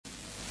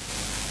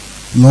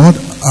Lord,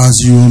 as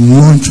you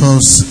launch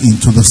us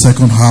into the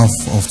second half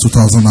of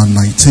 2019,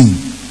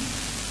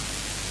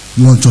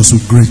 launch us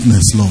with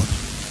greatness, Lord.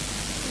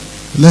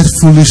 Let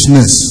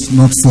foolishness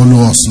not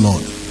follow us,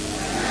 Lord.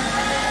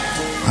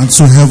 And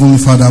so,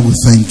 Heavenly Father, we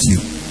thank you.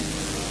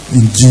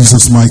 In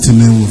Jesus' mighty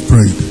name we've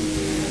prayed.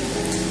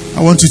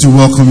 I want you to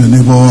welcome your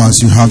neighbor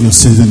as you have your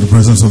seat in the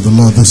presence of the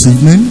Lord this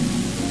evening.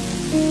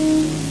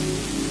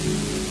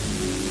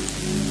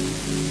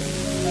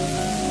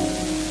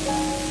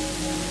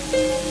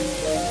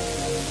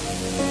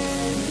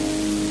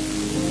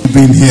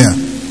 Being here,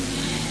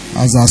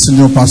 as our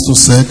senior pastor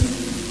said,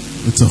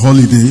 it's a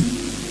holiday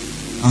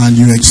and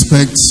you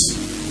expect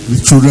the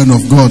children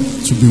of God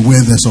to be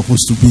where they're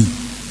supposed to be.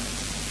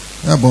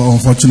 Yeah, but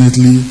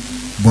unfortunately,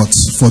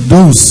 for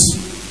those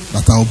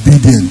that are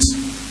obedient,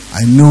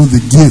 I know the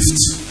gift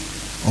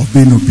of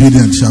being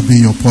obedient shall be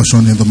your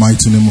portion in the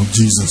mighty name of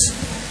Jesus.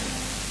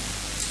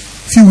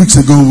 A few weeks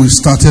ago, we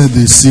started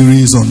the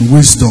series on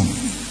wisdom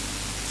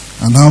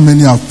and how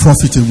many have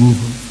profited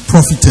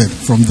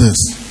from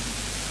this.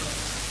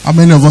 How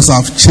many of us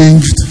have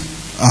changed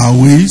our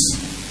ways?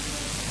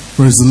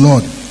 Praise the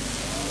Lord.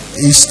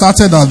 It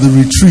started at the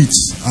retreat,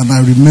 and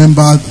I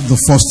remember the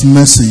first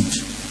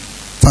message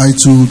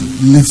titled,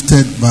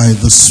 Lifted by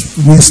the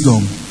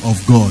Wisdom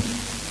of God.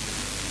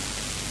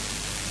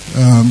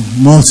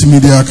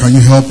 Multimedia, can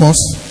you help us?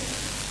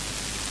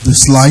 The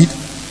slide.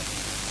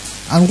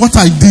 And what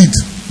I did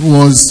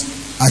was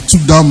I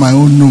took down my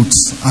own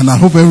notes, and I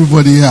hope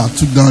everybody here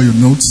took down your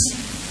notes,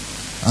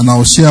 and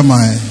I'll share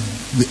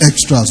the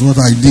extras, what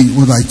I did,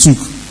 what I took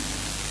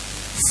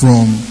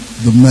from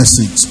the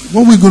message.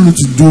 What we're going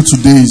to do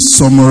today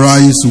is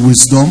summarize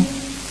wisdom.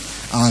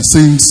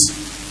 Since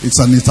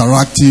it's an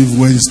interactive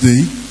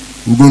Wednesday,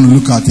 we're going to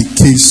look at a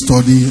case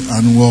study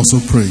and we'll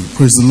also pray.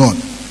 Praise the Lord.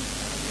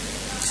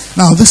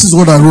 Now, this is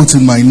what I wrote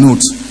in my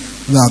notes,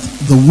 that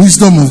the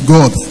wisdom of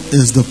God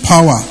is the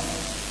power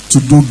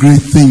to do great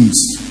things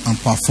and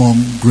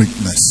perform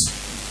greatness.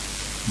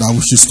 That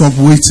we should stop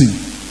waiting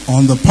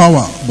on the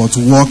power, but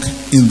walk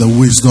in the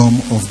wisdom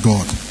of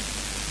God.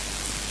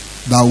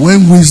 That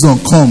when wisdom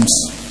comes,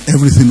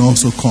 everything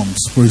also comes.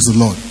 Praise the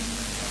Lord.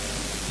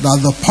 That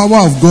the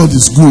power of God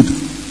is good,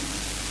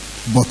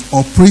 but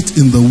operate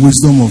in the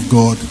wisdom of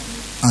God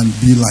and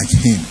be like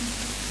Him.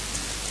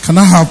 Can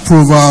I have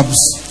Proverbs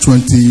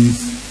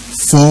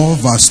 24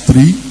 verse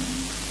 3?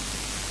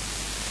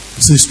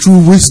 It says,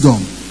 true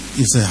wisdom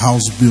is a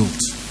house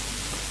built.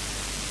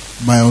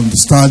 By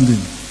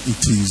understanding,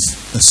 it is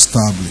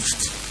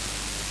established.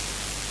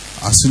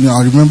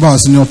 I remember our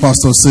senior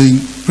pastor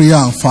saying, prayer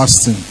and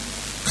fasting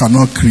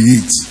cannot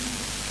create,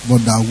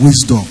 but that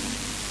wisdom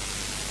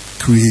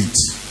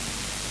creates.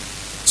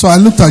 So I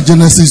looked at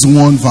Genesis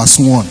 1 verse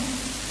 1.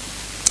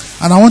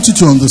 And I want you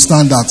to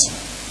understand that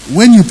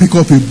when you pick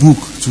up a book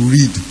to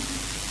read,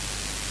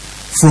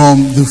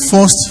 from the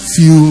first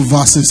few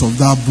verses of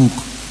that book,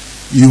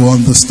 you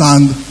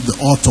understand the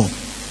author,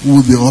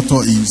 who the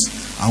author is,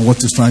 and what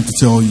he's trying to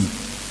tell you.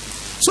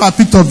 So I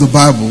picked up the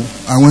Bible.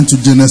 I went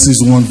to Genesis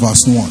 1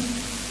 verse 1.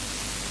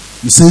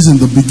 It says, in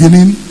the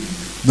beginning,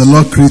 the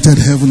Lord created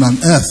heaven and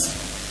earth.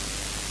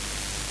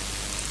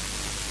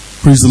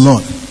 Praise the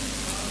Lord.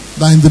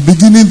 That in the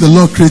beginning, the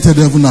Lord created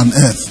heaven and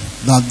earth.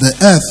 That the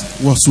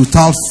earth was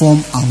without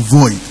form and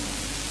void.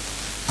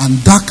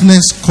 And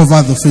darkness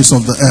covered the face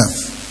of the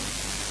earth.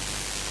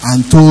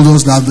 And told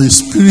us that the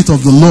Spirit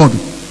of the Lord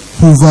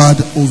hovered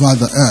over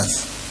the earth.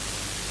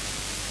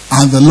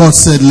 And the Lord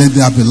said, let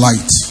there be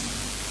light.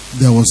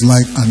 There was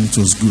light and it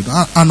was good.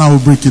 And I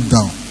will break it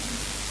down.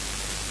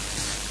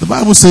 The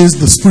Bible says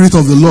the Spirit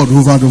of the Lord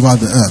hovered over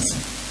the earth.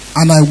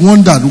 And I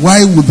wondered,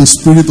 why would the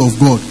Spirit of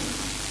God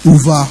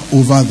hover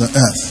over the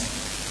earth?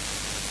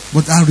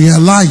 But I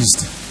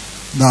realized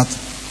that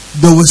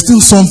there was still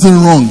something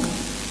wrong.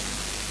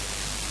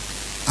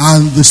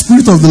 And the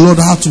Spirit of the Lord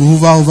had to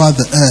hover over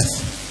the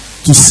earth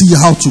to see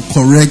how to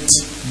correct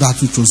that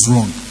which was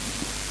wrong.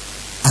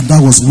 And that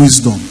was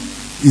wisdom.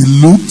 He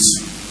looked,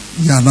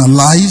 he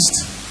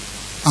analyzed,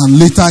 and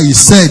later he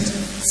said,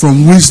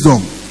 from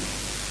wisdom,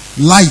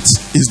 light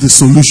is the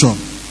solution.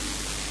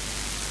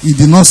 He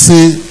did not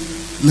say,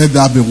 let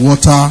there be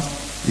water.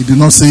 He did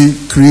not say,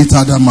 create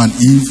Adam and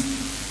Eve.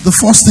 The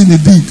first thing he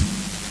did,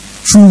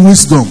 true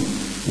wisdom,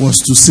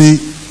 was to say,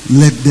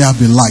 let there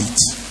be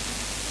light.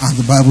 And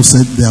the Bible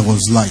said there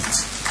was light.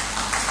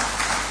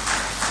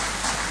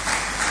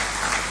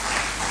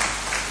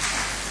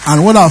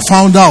 And what I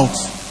found out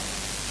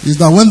is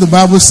that when the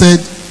Bible said,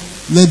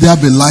 let there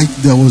be light,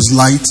 there was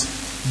light.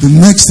 The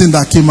next thing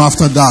that came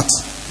after that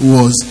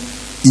was,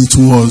 it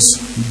was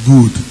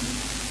good.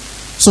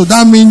 So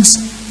that means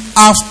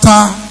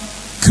after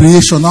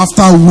creation,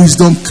 after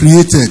wisdom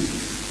created,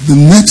 the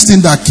next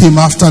thing that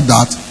came after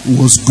that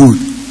was good.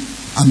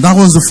 And that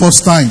was the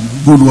first time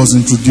good was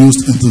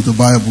introduced into the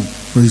Bible.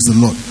 Praise the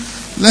Lord.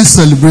 Let's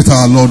celebrate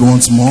our Lord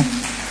once more.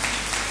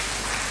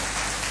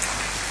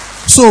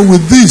 So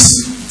with this,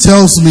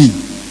 tells me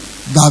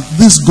that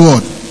this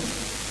God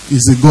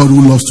is a God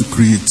who loves to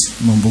create,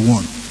 number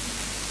one.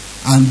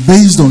 And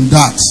based on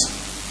that,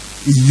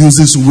 He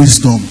uses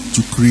wisdom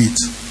to create.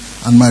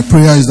 And my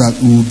prayer is that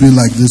we will be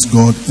like this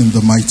God in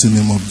the mighty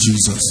name of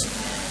Jesus.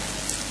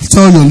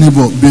 Tell your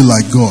neighbor, be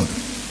like God.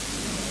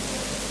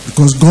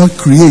 Because God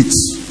creates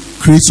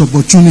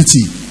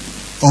opportunity,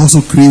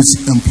 also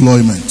creates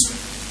employment.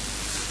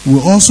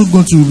 I'm also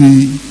going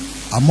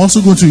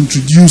to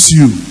introduce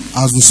you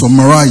as we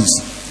summarize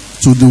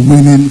to the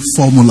winning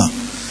formula.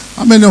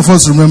 How many of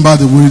us remember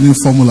the winning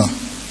formula?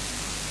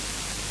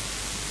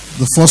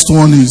 The first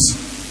one is,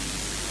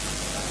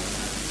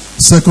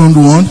 second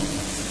one,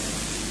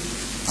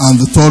 and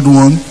the third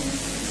one.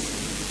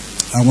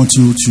 I want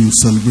you to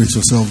celebrate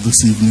yourself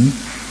this evening.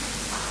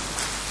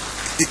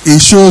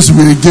 It shows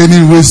we're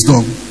gaining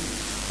wisdom.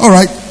 All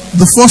right,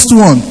 the first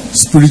one,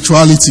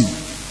 spirituality.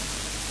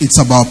 It's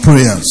about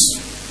prayers.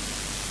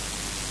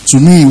 To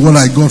me, what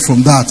I got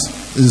from that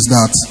is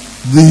that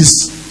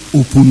this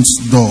opens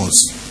doors.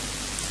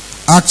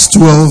 Acts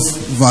 12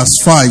 verse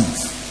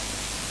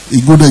 5,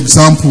 a good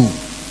example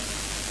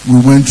we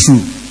went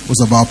through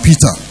was about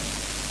Peter.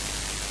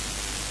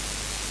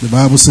 The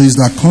Bible says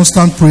that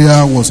constant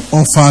prayer was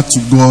offered to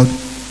God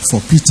for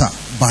Peter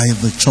by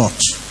the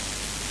church.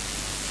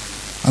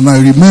 And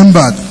I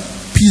remembered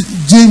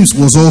James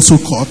was also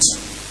caught,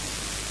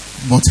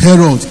 but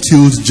Herod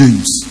killed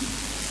James.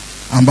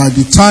 And by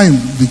the time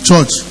the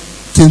church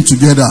came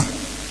together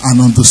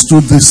and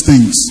understood these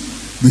things,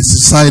 they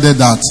decided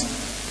that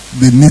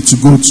they need to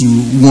go to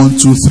 1,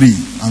 2,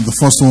 3. And the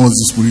first one was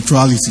the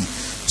spirituality.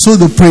 So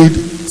they prayed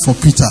for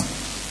Peter.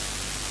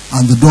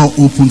 And the door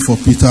opened for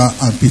Peter,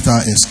 and Peter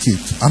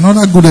escaped.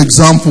 Another good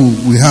example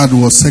we had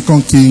was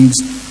 2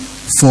 Kings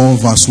 4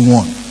 verse 1.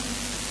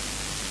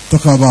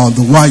 Talk about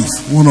the wife,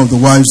 one of the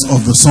wives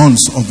of the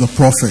sons of the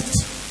prophet.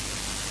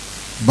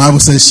 The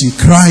Bible says she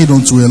cried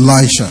unto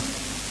Elisha.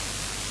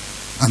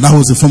 And that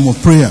was a form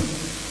of prayer.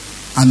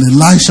 And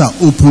Elisha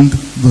opened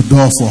the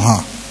door for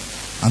her.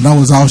 And that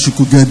was how she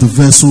could get the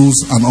vessels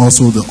and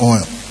also the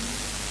oil.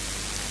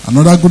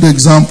 Another good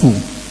example,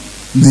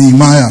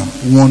 Nehemiah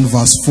 1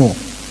 verse 4.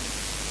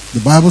 The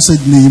Bible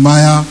said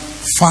Nehemiah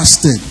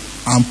fasted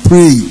and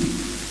prayed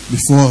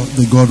before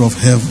the God of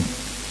heaven.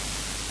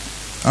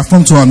 I've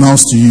come to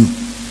announce to you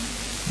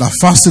that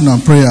fasting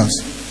and prayers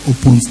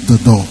opens the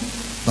door.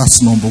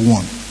 That's number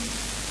one.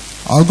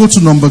 I'll go to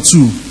number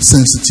 2,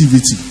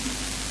 sensitivity,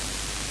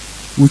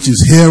 which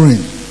is hearing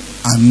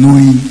and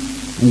knowing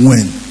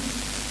when.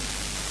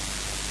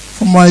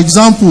 From my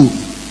example,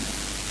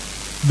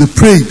 they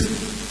prayed.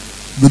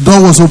 The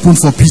door was opened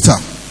for Peter,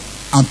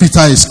 and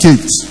Peter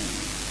escaped.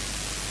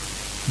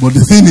 But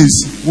the thing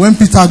is, when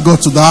Peter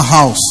got to that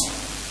house,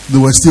 they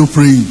were still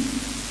praying.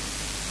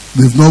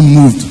 They've not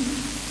moved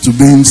to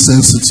being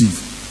sensitive.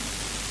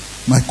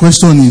 My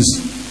question is,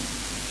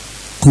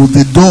 could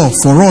the door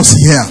for us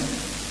here,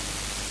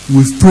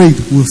 we've prayed,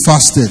 we've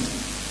fasted,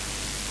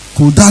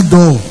 could that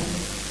door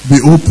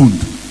be opened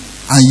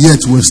and yet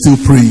we're still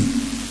praying?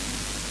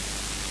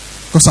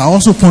 Because I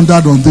also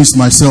pondered on this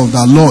myself,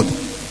 that Lord,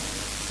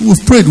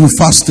 we've prayed, we've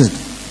fasted.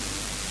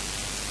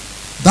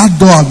 That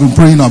door I've been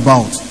praying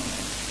about,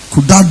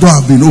 could that door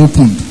have been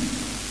opened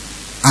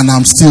and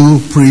I'm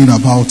still praying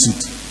about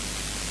it?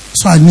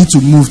 So I need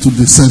to move to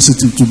being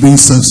sensitive.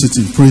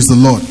 Praise the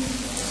Lord.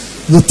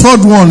 The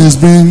third one is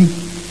being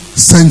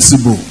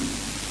sensible.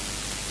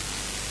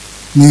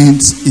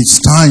 Means it's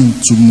time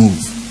to move.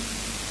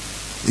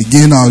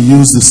 Again, I'll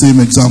use the same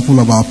example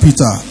about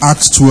Peter.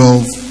 Acts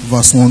 12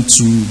 verse 1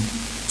 to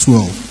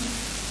 12.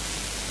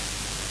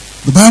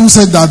 The Bible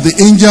said that the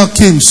angel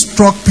came,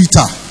 struck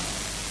Peter.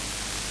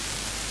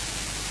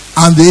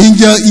 And the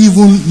angel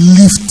even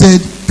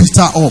lifted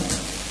Peter up.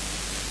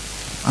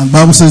 And the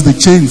Bible says the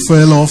chain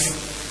fell off.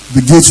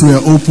 The gates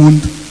were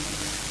opened.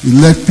 He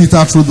led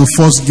Peter through the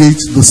first gate,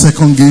 the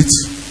second gate.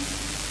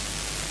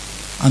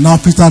 And now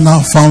Peter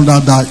found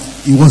out that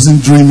he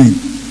wasn't dreaming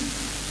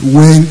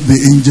when the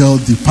angel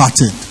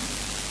departed.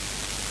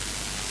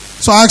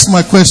 So I asked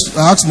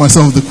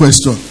myself the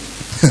question,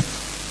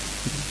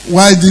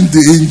 why didn't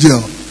the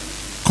angel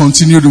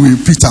continue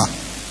with Peter,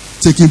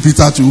 taking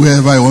Peter to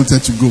wherever he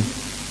wanted to go?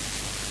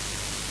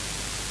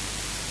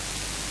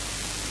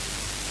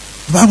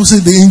 The Bible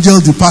said the angel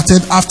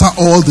departed after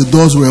all the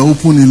doors were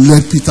open and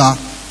led Peter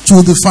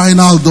to the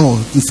final door,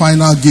 the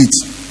final gate.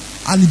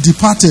 And he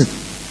departed.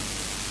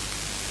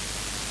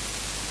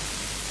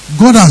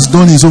 God has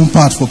done his own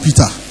part for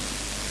Peter.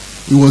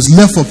 It was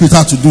left for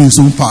Peter to do his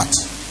own part.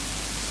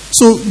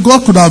 So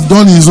God could have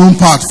done his own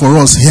part for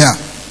us here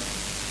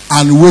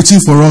and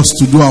waiting for us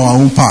to do our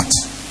own part.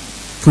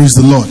 Praise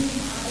the Lord.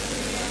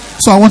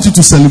 So I want you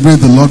to celebrate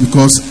the Lord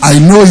because I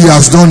know he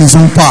has done his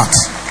own part.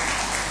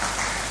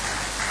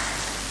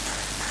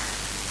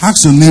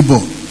 Ask your neighbor,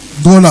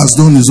 God has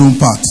done his own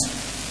part.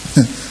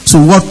 So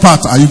what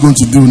part are you going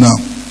to do now?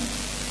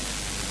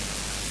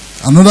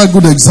 Another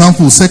good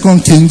example,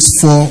 2 Kings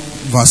 4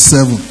 verse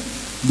 7.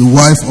 The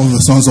wife of the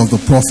sons of the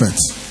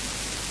prophets.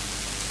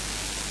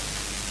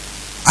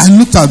 I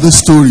looked at this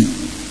story.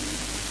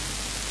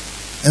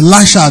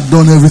 Elisha had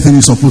done everything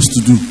he's supposed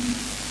to do.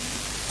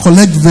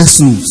 Collect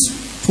vessels,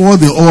 pour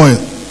the oil.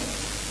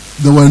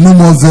 there were no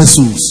more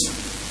vessels.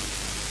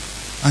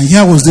 And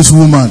here was this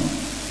woman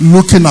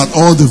looking at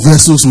all the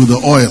vessels with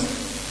the oil.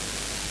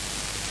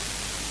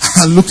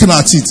 And looking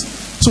at it.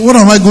 So what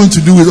am I going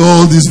to do with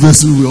all these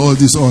vessels with all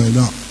this oil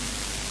now?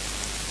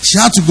 She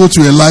had to go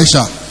to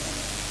Elisha.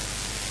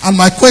 And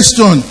my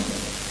question,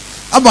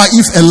 how about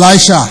if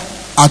Elisha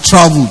had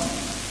traveled,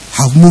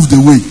 have moved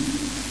away?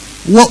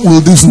 What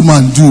will this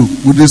woman do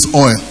with this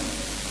oil?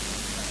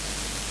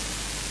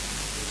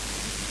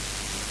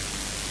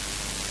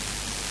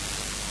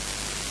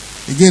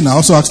 Again, I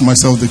also asked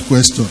myself the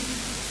question,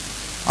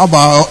 how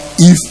about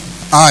if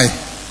I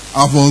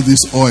have all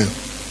this oil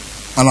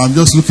and I'm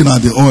just looking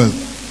at the oil?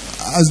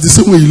 As the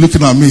same way you're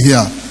looking at me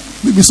here,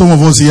 maybe some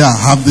of us here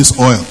have this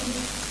oil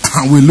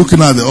and we're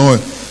looking at the oil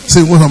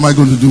saying, what am I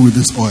going to do with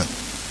this oil?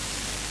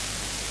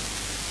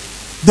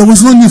 There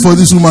was no need for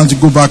this woman to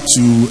go back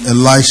to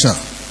Elisha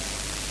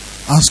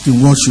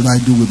asking, what should I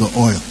do with the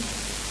oil?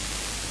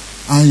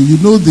 And you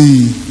know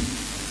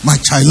my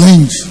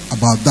challenge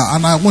about that,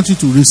 and I want you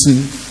to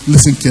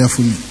listen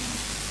carefully.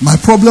 My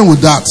problem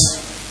with that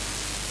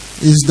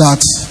is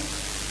that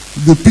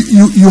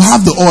you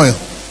have the oil.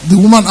 The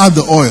woman had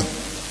the oil.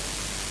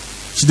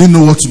 She didn't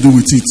know what to do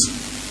with it.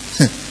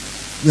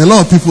 There are a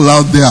lot of people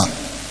out there.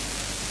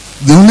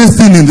 The only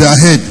thing in their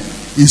head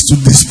is to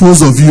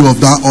dispose of you of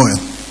that oil.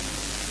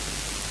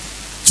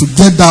 To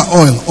get that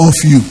oil off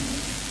you.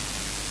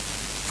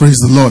 Praise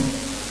the Lord.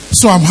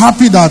 So I'm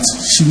happy that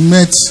she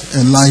met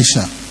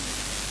Elisha.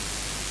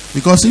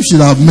 Because if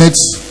she'd have met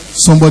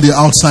somebody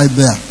outside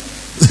there,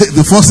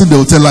 the first thing they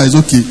will tell her is,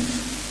 okay,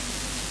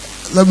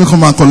 let me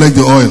come and collect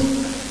the oil.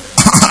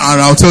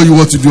 And I'll tell you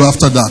what to do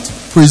after that.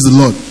 Praise the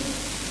Lord.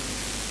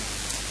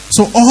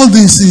 So all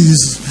this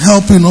is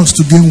helping us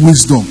to gain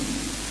wisdom.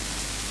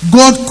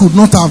 God could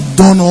not have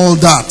done all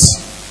that.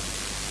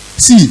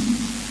 See,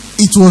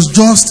 it was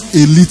just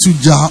a little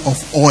jar of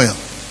oil.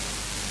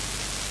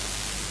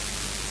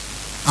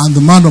 And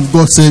the man of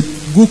God said,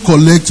 go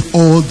collect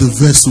all the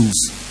vessels.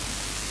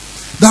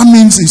 That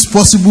means it's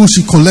possible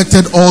she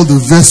collected all the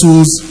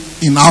vessels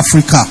in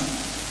Africa.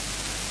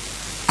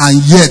 And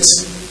yet,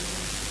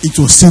 it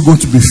was still going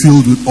to be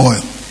filled with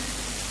oil.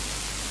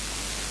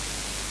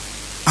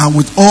 And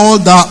with all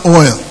that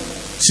oil,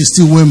 she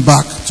still went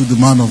back to the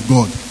man of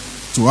God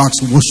to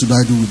ask, what should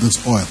I do with this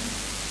oil?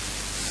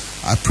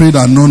 I pray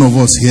that none of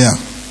us here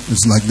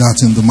is like that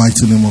in the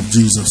mighty name of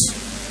Jesus.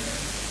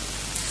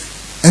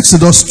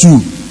 Exodus 2,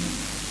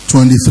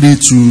 23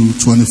 to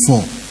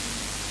 24.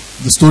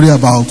 The story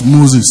about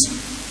Moses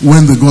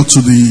when they got to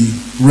the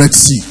Red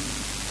Sea.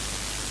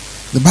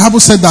 The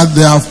Bible said that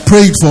they have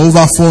prayed for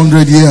over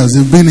 400 years.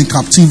 They've been in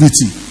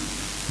captivity.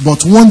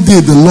 But one day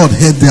the Lord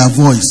heard their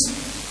voice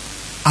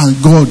and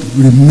God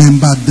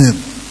remembered them.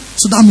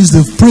 So that means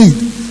they've prayed,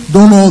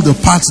 done all the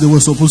parts they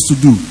were supposed to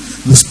do.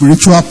 The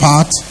spiritual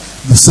part,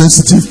 the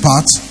sensitive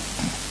part.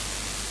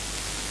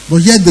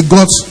 But yet they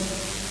got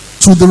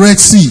to the Red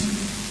Sea.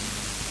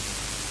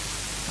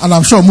 And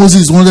I'm sure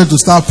Moses wanted to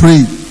start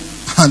praying.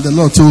 And the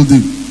Lord told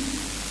him,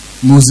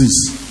 Moses,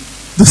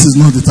 this is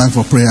not the time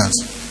for prayers.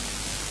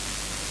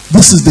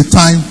 This is the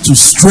time to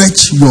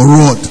stretch your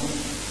rod.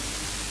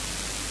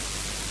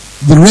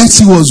 The Red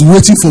Sea was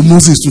waiting for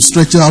Moses to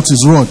stretch out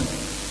his rod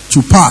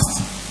to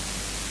path.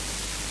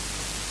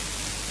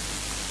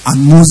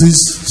 And Moses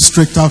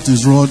stretched out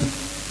his rod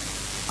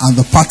and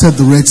they parted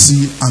the Red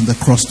Sea and they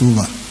crossed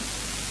over.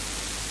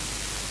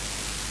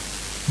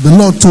 The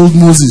Lord told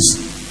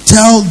Moses,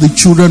 tell the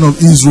children of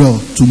Israel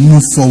to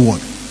move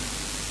forward.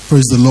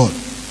 Praise the Lord.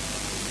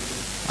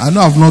 I know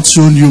I've not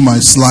shown you my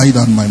slide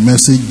and my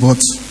message, but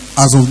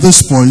as of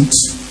this point,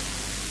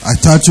 I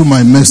title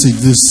my message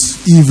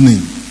this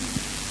evening,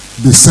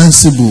 Be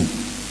Sensible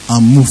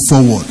and Move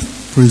Forward.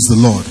 Praise the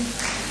Lord.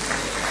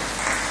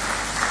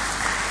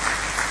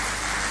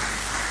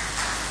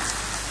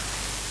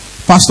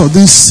 Pastor,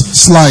 this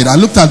slide, I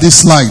looked at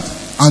this slide,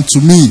 and to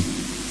me,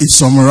 it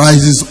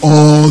summarizes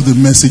all the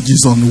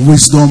messages on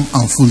wisdom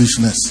and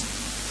foolishness.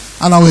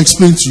 And I will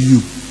explain to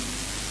you.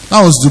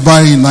 That was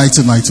Dubai in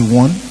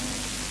 1991.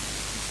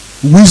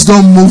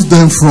 Wisdom moved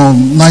them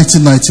from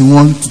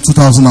 1991 to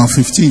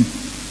 2015.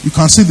 You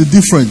can see the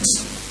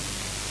difference.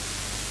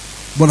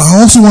 But I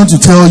also want to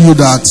tell you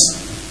that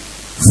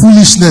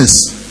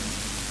foolishness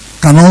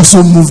can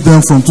also move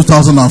them from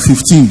 2015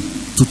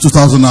 to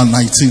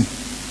 2019.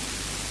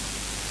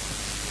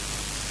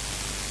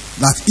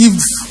 That if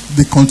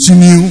they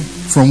continue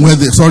from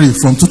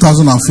from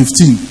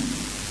 2015,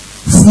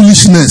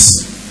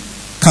 foolishness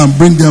can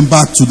bring them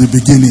back to the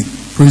beginning.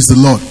 Praise the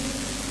Lord.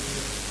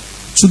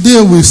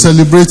 Today we're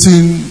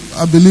celebrating,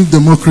 I believe,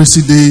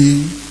 Democracy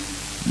Day,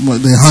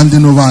 the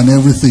handing over and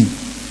everything.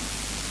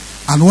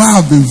 And why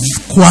I've been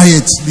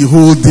quiet the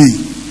whole day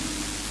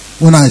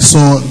when I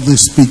saw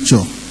this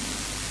picture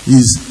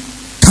is,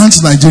 can't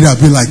Nigeria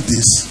be like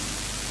this?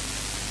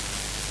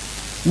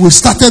 We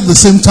started the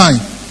same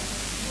time.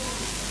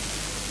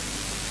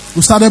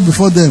 We started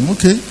before them,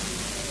 okay?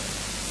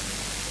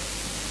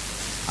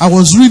 I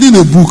was reading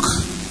a book.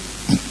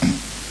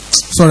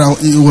 Sorry,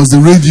 it was the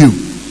radio.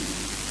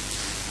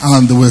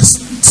 and there was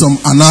some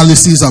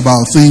analysis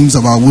about things,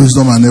 about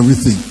wisdom and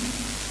everything.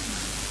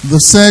 They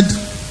said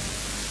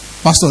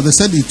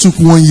it took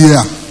 1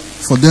 year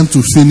for them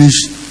to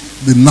finish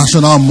the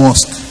National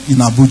Mosque in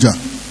Abuja.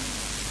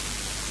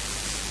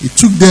 It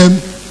took them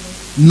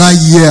 9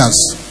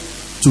 years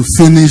to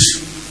finish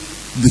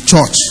the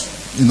church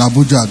in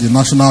Abuja, the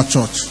National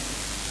Church.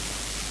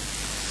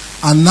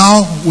 And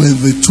now we're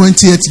in the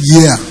 20th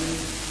year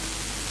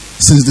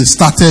since they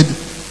started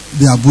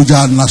the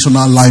Abuja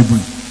National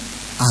Library,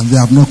 and they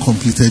have not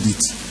completed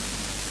it.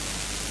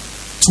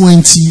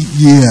 20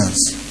 years,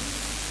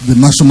 the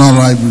National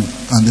Library,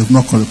 and they've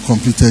not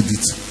completed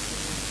it.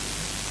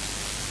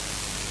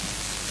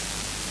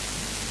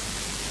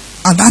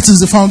 And that is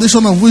the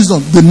foundation of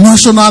wisdom. The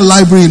National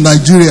Library in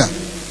Nigeria.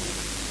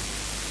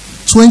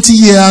 20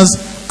 years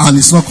and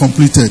it's not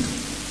completed.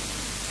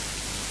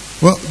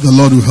 Well, the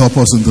Lord will help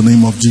us in the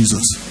name of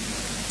Jesus.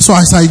 So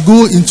as I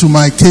go into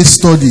my case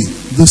study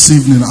this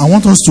evening, I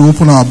want us to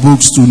open our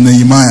books to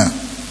Nehemiah.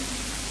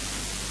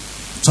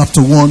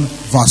 Chapter 1,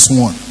 verse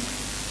 1.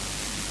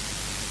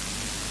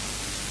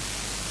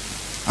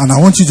 And I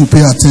want you to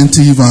pay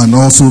attentive and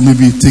also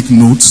maybe take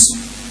notes.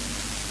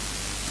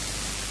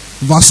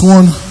 Verse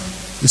 1,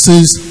 it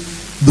says,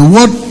 the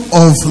word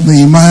of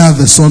Nehemiah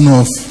the son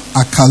of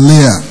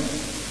Akaliah,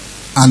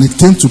 and it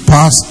came to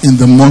pass in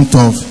the month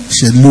of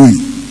Shelui,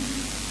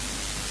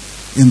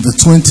 in the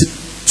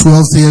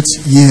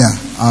 12th year,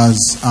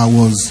 as I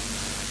was.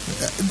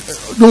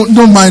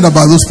 Don't mind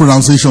about those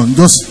pronunciations,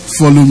 just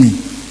follow me.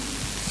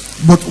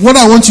 But what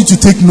I want you to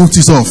take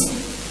notice of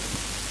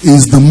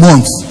is the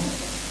month,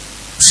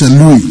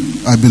 Shelui,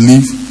 I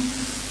believe.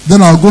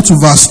 Then I'll go to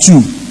verse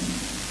 2.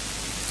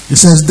 It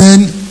says,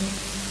 then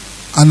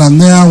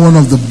Ananiah, one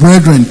of the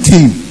brethren,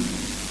 came,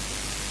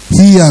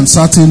 he and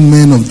certain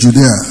men of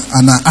Judea,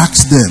 and I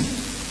asked them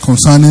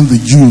concerning the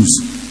Jews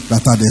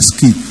that had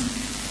escaped,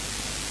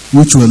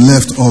 which were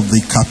left of the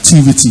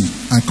captivity,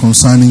 and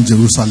concerning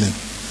Jerusalem.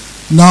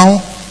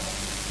 Now,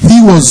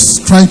 he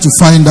was trying to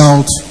find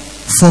out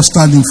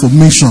first-hand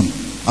information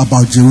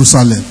about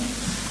Jerusalem.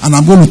 And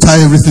I'm going to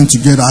tie everything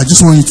together. I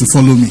just want you to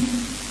follow me.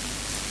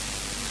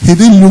 He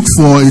didn't look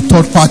for a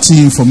third-party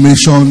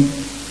information.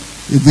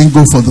 He didn't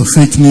go for the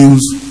fake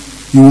news.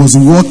 He was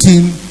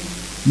working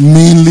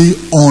mainly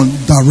on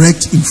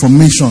direct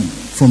information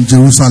from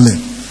Jerusalem.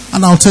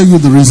 And I'll tell you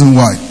the reason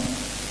why.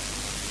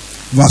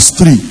 Verse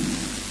 3.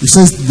 It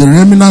says, the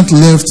remnant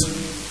left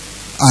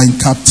are in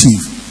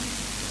captive,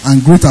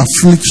 and great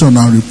affliction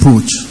and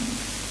reproach.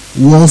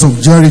 Walls of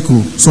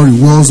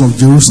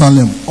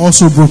Jerusalem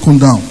also broken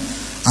down,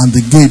 and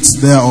the gates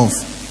thereof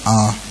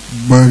are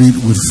buried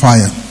with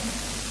fire.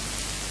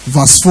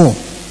 Verse 4.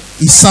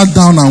 He sat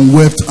down and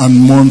wept and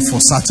mourned for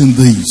certain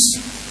days.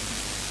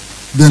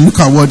 Then look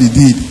at what he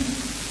did.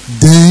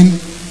 Then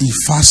he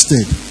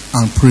fasted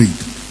and prayed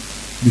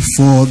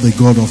before the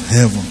God of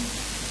heaven.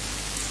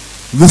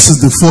 This is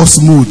the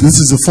first mood. This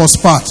is the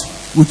first part,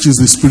 which is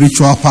the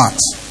spiritual part.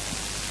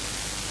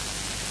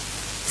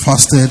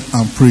 Fasted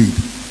and prayed.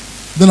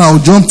 Then I'll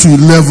jump to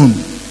 11.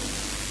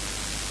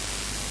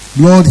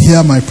 Lord,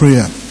 hear my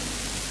prayer.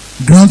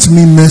 Grant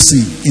me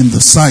mercy in the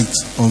sight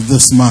of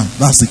this man.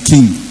 That's the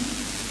king.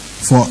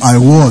 For I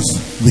was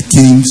the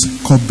king's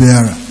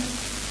cupbearer.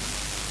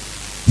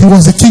 He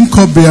was the king's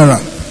cupbearer.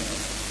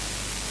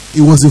 He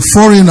was a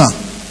foreigner.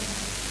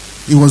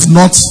 He was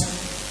not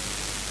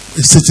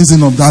a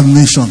citizen of that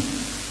nation.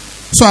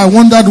 So I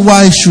wondered,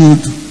 why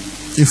should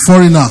a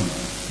foreigner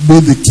be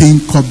the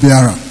king's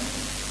cupbearer?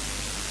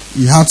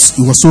 He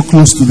was so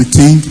close to the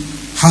king,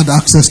 had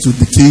access to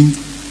the king,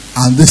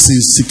 and this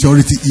is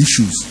security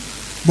issues.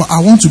 But I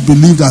want to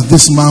believe that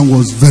this man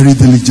was very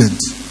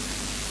diligent.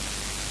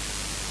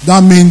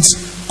 That means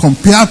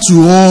compared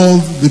to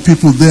all the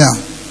people there,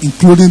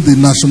 including the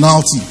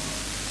nationality,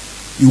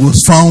 he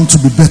was found to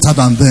be better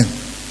than them.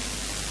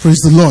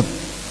 Praise the Lord.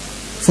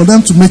 For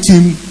them to make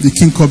him the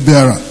king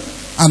cupbearer.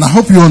 And I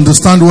hope you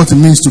understand what it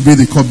means to be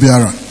the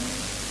cupbearer.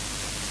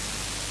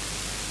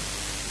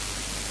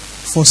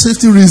 For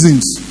safety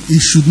reasons, he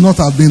should not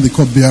have been the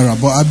cupbearer,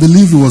 but I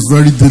believe he was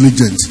very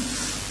diligent.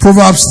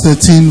 Proverbs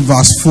 13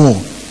 verse 4.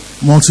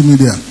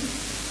 Multimedia.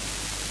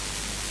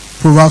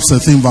 Proverbs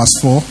 13 verse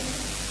 4.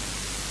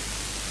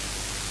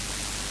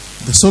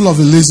 The soul of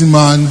a lazy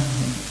man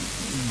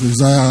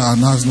desire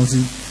and has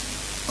nothing.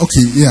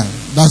 Okay, yeah,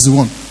 that's the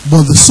one.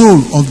 But the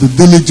soul of the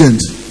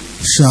diligent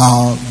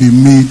shall be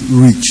made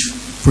rich.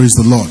 Praise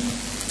the Lord.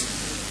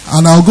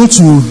 And I'll go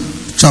to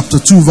chapter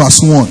 2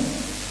 verse 1.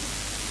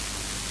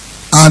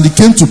 And it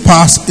came to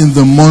pass in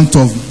the month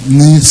of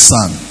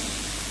Nisan.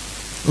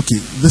 Okay,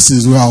 this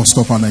is where I'll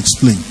stop and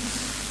explain.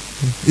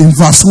 In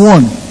verse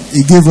 1,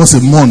 it gave us a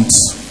month,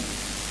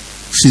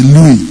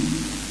 Shelui.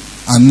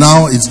 And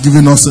now it's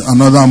giving us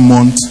another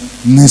month,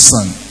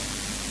 Nisan.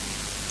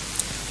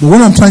 But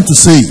what I'm trying to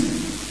say,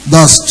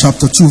 that's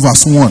chapter 2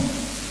 verse 1.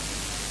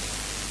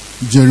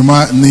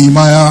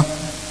 Nehemiah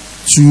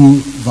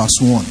 2 verse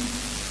 1.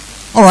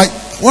 Alright,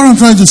 what I'm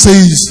trying to say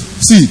is,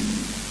 see,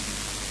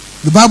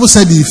 the Bible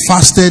said he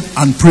fasted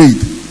and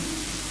prayed.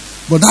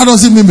 But that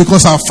doesn't mean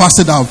because I've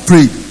fasted, I've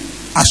prayed,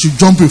 I should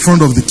jump in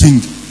front of the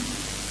king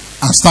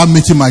and start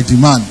making my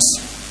demands.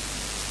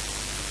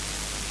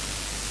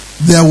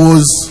 There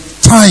was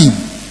time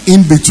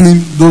in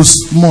between those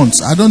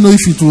months. I don't know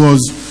if it was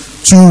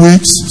 2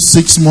 weeks,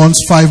 6 months,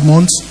 5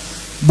 months,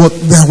 but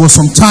there was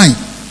some time.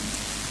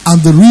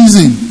 And the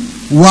reason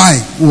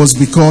why was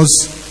because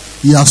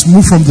he has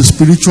moved from the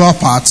spiritual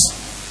part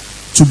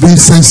to being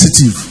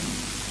sensitive,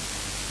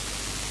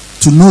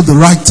 to know the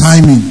right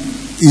timing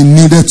he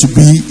needed to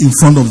be in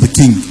front of the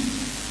king.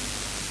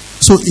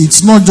 So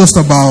it's not just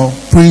about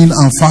praying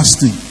and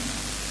fasting.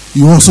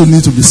 You also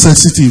need to be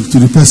sensitive to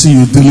the person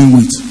you're dealing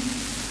with.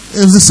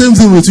 It's the same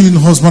thing between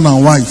husband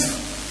and wife.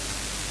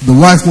 The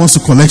wife wants to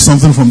collect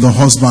something from the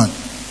husband.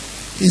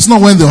 It's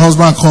not when the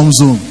husband comes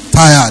home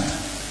tired,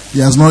 he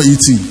has not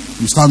eaten,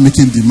 you start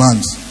making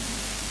demands.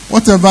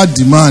 Whatever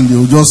demand,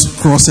 you'll just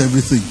cross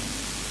everything.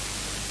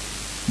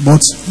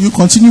 But you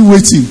continue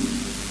waiting.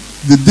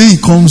 The day he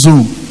comes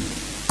home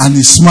and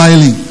he's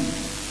smiling,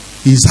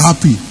 he's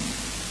happy,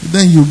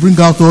 then you bring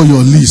out all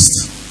your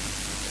list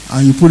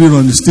and you put it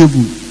on the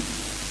table,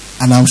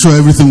 and I'm sure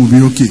everything will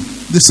be okay.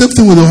 The same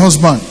thing with the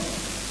husband.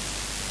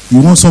 You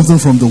want something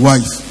from the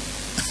wife.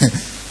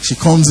 She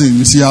comes in,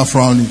 you see her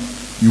frowning,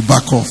 you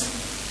back off.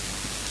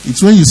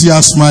 It's when you see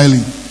her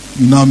smiling,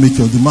 you now make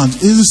your demand.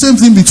 It's the same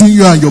thing between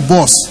you and your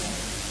boss.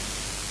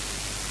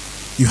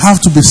 You have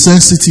to be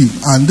sensitive,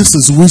 and this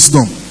is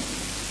wisdom.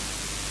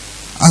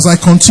 As I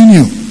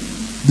continue,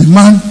 the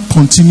man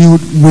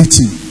continued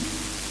waiting.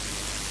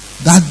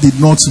 That did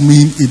not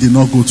mean he did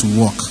not go to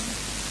work.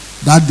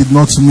 That did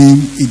not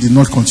mean he did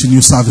not continue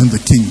serving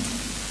the king.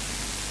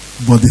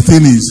 But the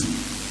thing is,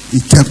 he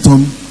kept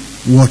on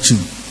watching.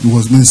 He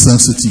was being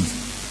sensitive.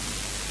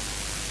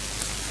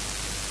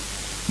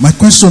 My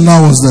question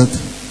now was that,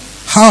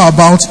 how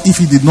about if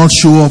he did not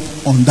show up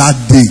on that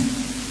day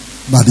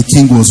that the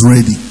king was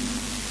ready?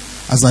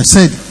 As I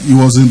said, he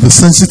was in the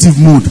sensitive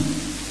mood,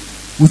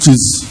 which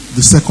is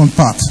the second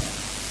part.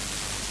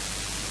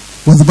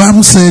 When the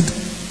Bible said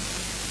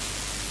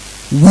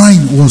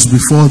wine was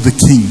before the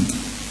king,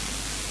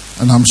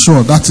 and I'm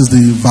sure that is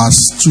the verse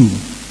 2,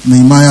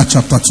 Nehemiah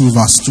chapter 2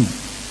 verse 2.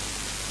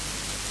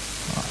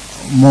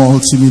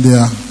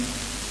 Multimedia.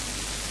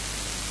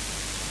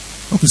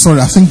 Okay,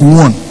 sorry, I think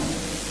 1,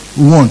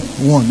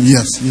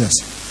 yes.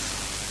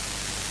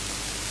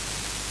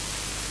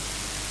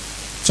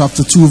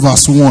 Chapter 2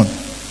 verse 1.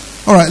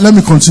 Alright, let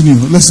me continue.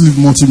 Let's leave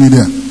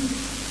multimedia.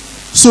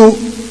 So,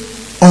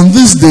 on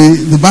this day,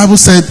 the Bible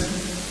said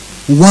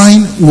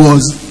wine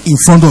was in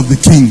front of the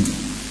king.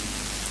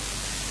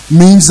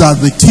 Means that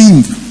the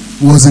king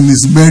was in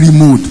his merry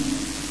mood.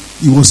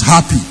 He was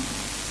happy.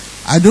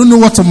 I don't know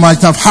what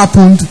might have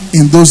happened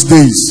in those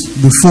days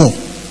before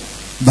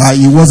that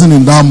he wasn't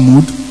in that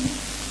mood.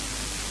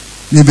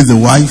 Maybe the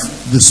wife,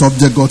 the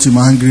subject got him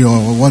angry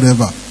or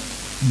whatever.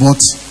 But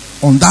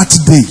on that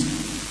day,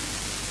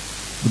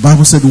 the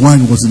Bible said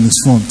wine was in his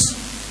front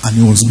and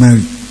he was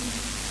merry.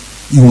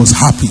 He was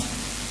happy.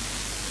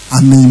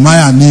 And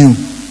Nehemiah knew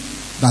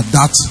that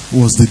that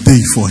was the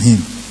day for him.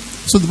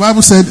 So the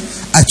Bible said,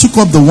 I took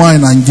up the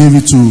wine and gave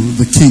it to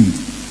the king.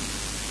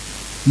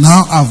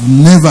 Now I've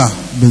never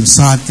been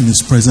sad in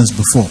his presence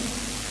before.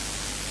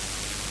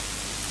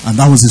 And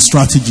that was his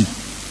strategy.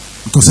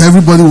 Because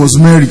everybody was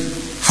merry,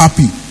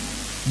 happy.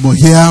 But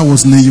here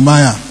was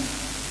Nehemiah.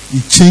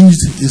 He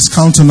changed his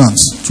countenance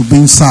to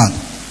being sad.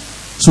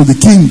 So the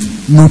king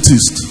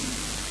noticed.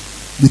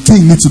 The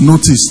king needs to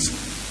notice.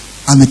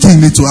 And the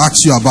king needs to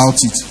ask you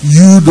about it.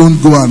 You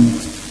don't go and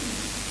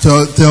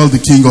tell the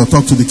king or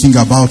talk to the king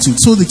about it.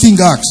 So the king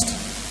asked,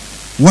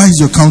 why is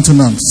your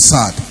countenance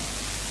sad?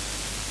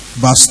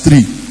 Verse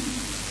 3.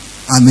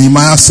 And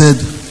Nehemiah said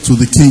to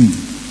the king,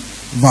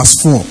 verse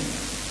 4.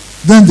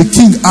 Then the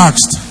king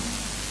asked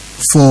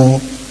for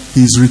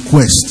his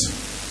request.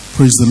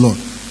 Praise the Lord.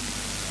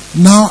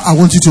 Now I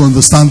want you to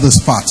understand this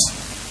part.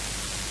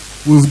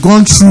 We've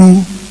gone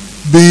through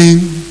being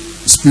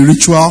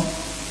spiritual.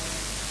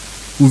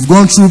 We've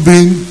gone through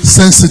being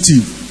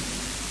sensitive.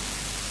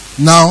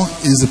 Now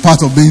is the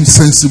part of being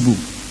sensible.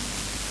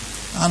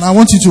 And I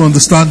want you to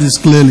understand this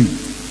clearly.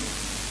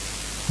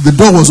 The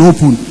door was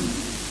open.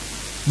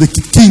 The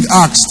king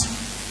asked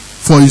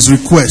for his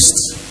request.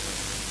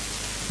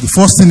 The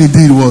first thing he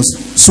did was,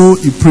 so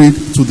he prayed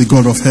to the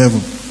God of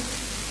heaven.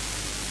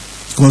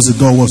 Because the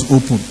door was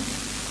open.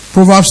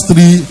 Proverbs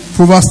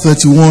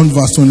 31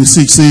 verse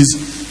 26 says,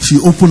 she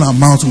opened her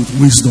mouth with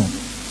wisdom.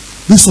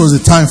 This was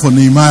the time for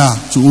Nehemiah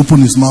to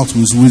open his mouth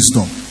with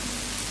wisdom.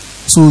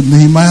 So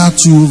Nehemiah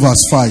 2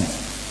 verse 5.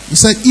 He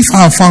said, if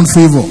I have found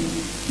favor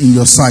in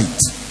your sight,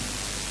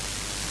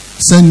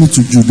 send me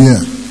to Judea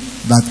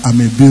that I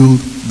may build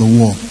the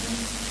wall.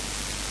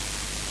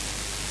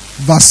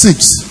 Verse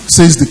 6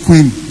 says the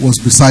queen was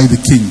beside the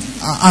king.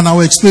 And I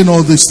will explain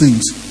all these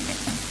things.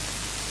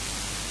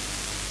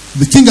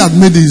 The king had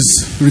made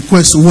his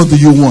request, what do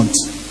you want?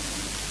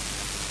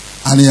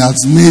 And he had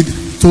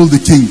told the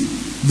king,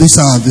 these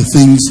are the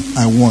things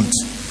I want.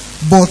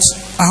 But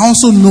I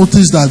also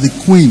noticed that the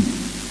queen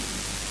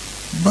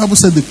The Bible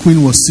said the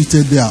queen was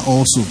seated there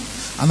also.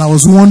 And I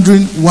was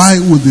wondering, why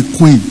would the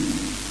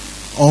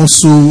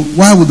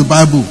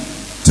Bible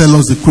tell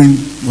us the queen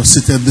was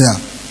seated there?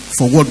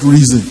 For what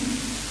reason?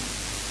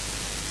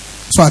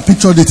 So I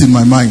pictured it in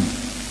my mind.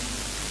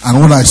 And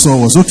what I saw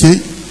was, okay,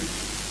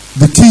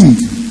 the king,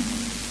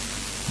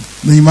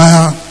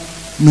 Nehemiah,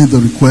 made the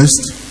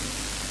request.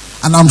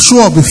 And I'm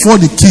sure before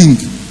the king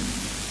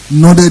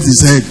nodded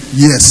his head,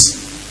 yes,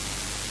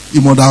 he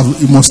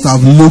must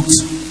have looked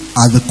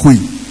at the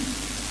queen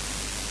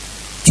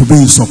to be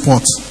in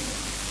support.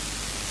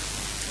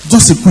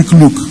 Just a quick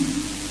look.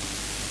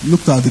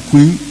 Looked at the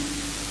queen,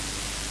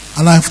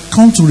 and I've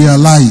come to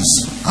realize,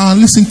 and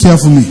listen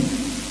carefully,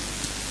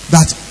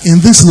 that in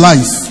this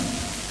life,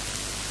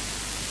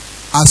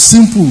 as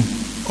simple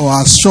or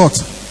as short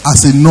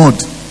as a nod,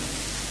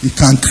 it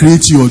can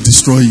create you or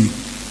destroy you.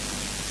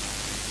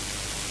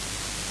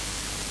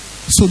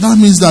 So that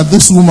means that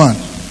this woman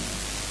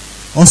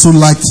also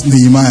liked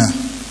Nehemiah.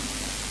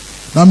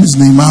 That means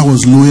Nehemiah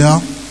was loyal.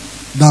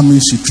 That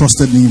means she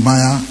trusted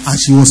Nehemiah and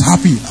she was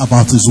happy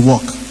about his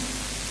work.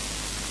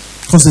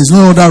 Because there's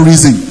no other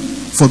reason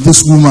for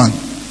this woman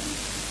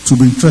to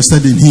be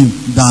interested in him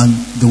than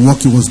the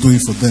work he was doing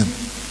for them.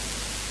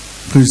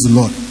 Praise the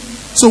Lord.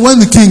 So when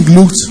the king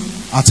looked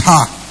at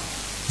her,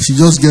 she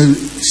just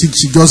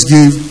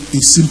gave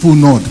a simple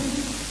nod.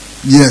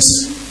 Yes.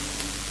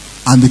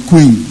 And the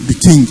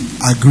king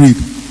agreed,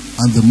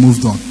 and they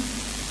moved on.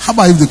 How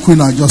about if the queen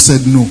had just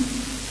said no?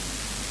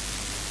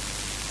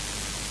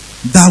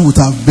 That would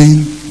have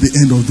been the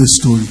end of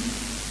this story.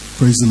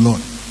 Praise the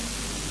Lord.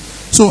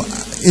 So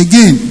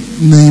again,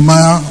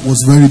 Nehemiah was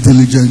very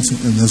diligent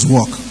in his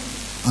work.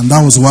 And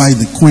that was why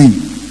the queen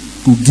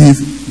could give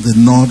the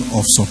nod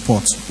of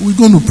support. We're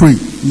going to pray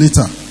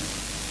later.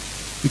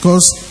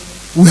 Because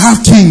we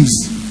have kings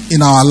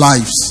in our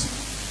lives.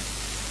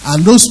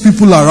 And those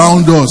people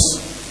around us,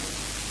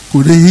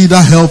 could they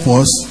either help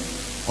us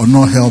or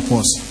not help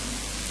us?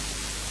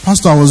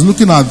 Pastor, I was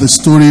looking at the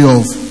story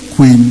of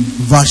Queen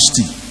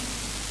Vashti.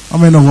 How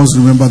many of us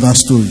remember that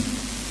story?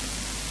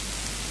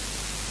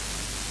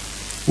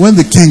 When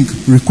the king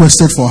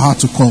requested for her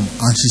to come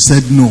and she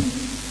said no.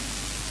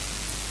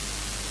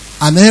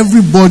 And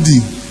everybody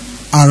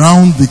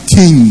around the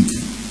king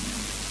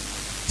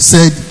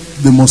said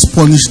they must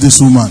punish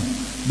this woman.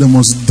 They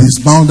must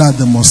disband her.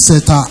 They must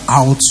set her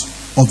out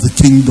of the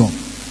kingdom.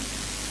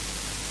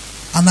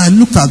 And I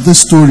looked at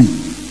this story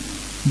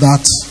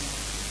that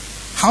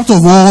out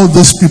of all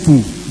these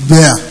people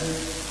there,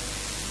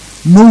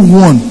 no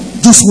one,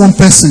 just one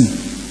person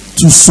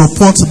to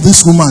support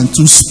this woman,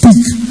 to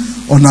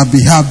speak on her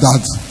behalf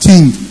that,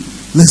 king,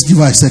 let's give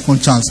her a second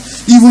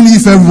chance. Even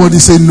if everybody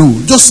say no,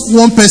 just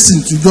one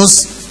person to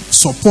just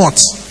support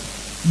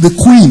the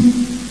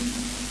queen.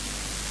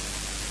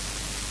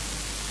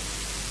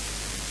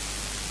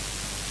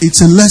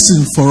 It's a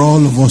lesson for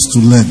all of us to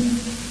learn.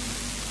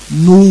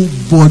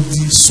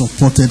 Nobody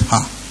supported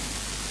her.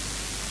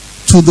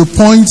 To the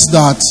point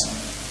that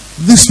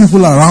these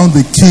people around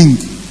the king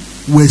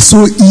were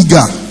so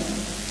eager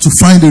to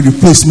find a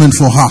replacement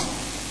for her.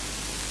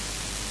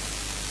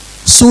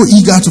 So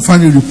eager to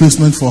find a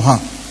replacement for her.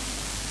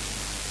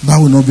 That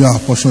will not be our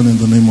portion in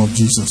the name of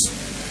Jesus.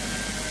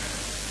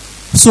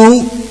 So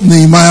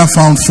Nehemiah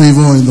found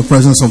favor in the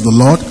presence of the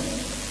Lord.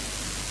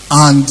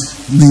 And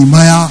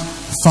Nehemiah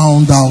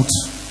found out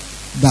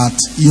that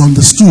he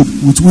understood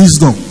with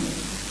wisdom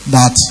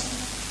that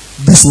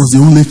this was the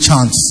only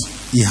chance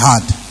he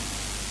had.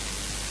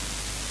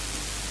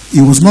 He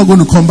was not going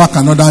to come back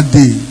another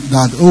day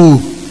that, oh,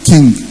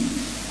 king,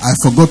 I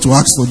forgot to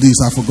ask for this,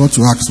 I forgot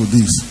to ask for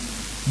this.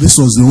 This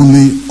was the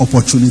only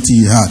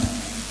opportunity he had.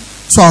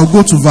 So I'll go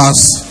to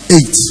verse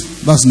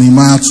 8. That's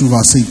Nehemiah 2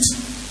 verse 8.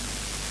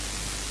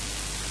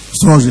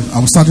 Sorry,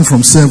 I'm starting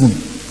from 7.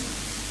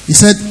 He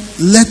said,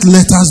 let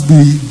letters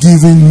be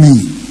given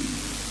me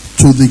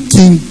to the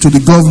king, to the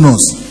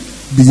governors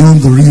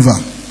beyond the river,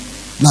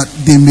 that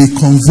they may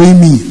convey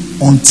me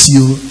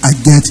until I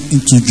get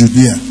into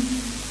Judea.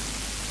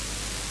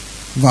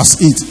 Verse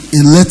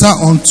 8. A letter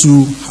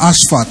unto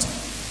Ashphat,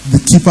 the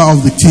keeper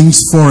of the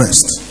king's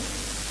forest,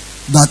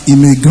 that he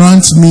may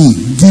grant me,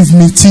 give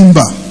me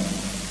timber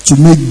to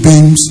make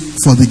beams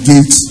for the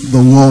gates,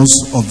 the walls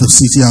of the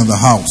city and the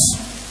house.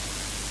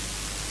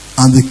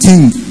 And the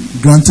king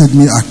granted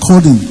me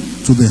according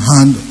to the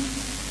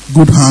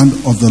good hand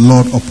of the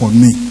Lord upon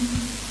me.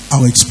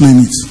 I'll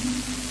explain it.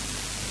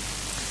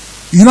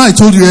 You know, I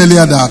told you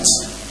earlier that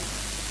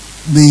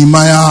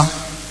Nehemiah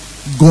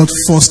got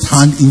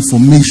first-hand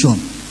information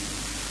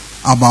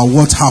about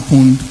what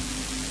happened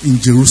in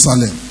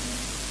Jerusalem.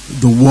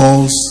 The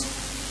walls,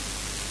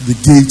 the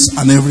gates,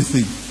 and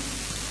everything.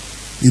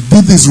 He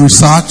did this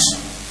research,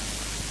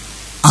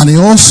 and he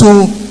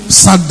also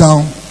sat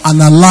down,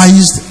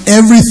 analyzed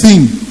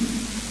everything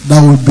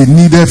that would be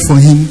needed for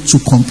him to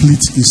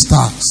complete his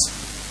tasks.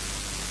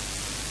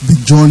 The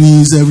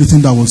journeys,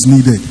 everything that was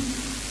needed.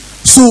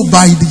 So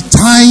by the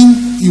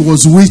time he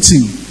was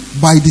waiting,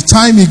 by the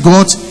time he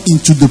got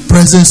into the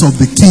presence of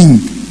the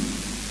king,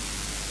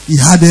 He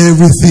had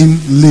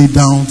everything laid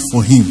down for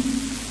him.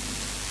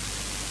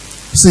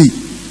 See,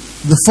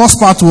 the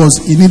first part was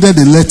he needed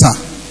a letter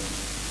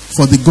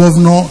for the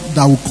governor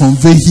that would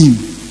convey him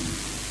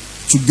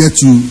to get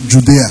to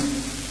Judea.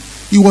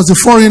 He was a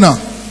foreigner,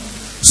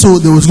 so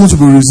there was going to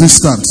be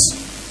resistance.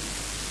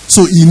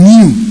 So he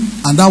knew,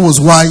 and that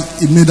was why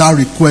he made that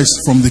request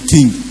from the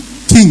king.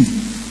 King,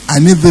 I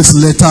need this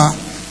letter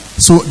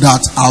so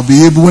that I'll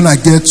be able, when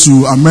I get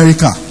to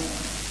America,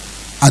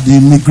 at the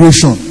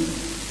immigration,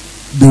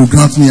 they will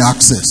grant me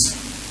access.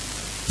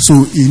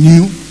 So he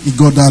knew, he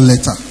got that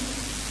letter.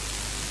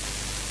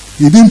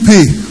 He didn't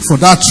pay for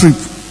that trip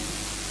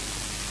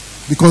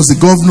because the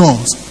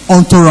governor's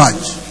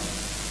entourage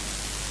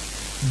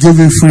gave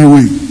him free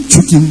way,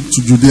 took him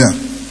to Judea.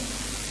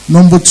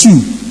 Number 2,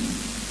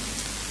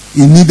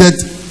 he needed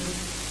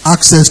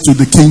access to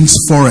the king's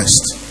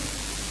forest.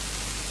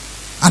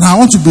 And I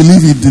want to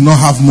believe he did not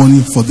have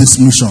money for this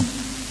mission.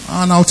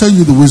 And I'll tell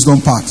you the wisdom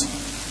part.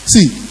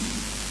 See,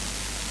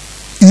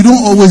 you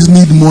don't always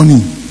need money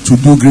to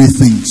do great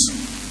things.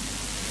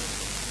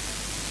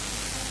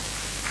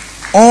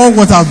 All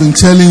what I've been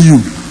telling you,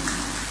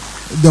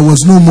 there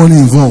was no money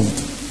involved.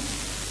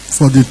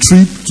 For the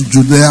trip to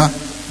Judea,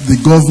 the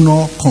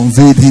governor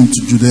conveyed him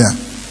to Judea.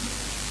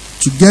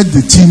 To get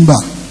the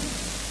timber,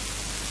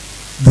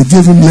 they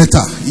gave him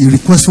letter. He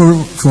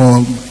requested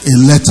for a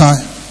letter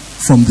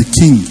from the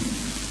king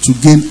to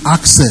gain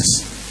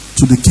access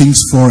to the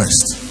king's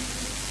forest.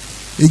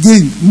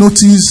 Again,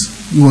 notice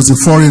he was a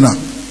foreigner.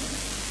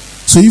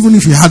 So even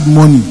if he had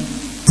money,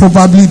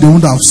 probably they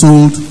wouldn't have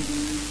sold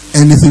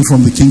anything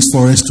from the king's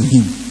forest to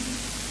him.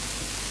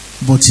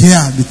 But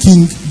here, the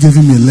king gave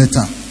him a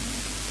letter.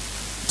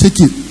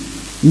 Take it.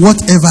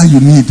 Whatever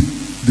you need,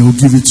 they will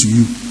give it to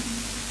you.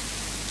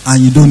 And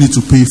you don't need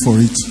to pay for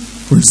it.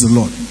 Praise the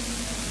Lord.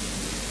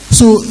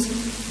 So,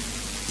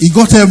 he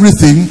got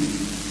everything.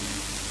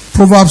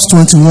 Proverbs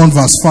 21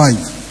 verse 5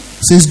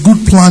 says,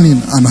 good planning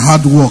and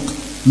hard work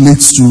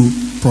leads to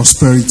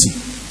prosperity.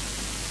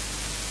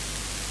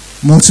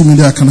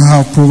 Multimedia can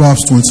have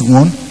Proverbs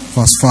 21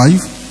 verse 5.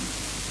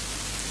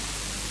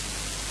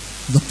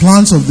 The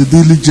plans of the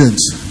diligent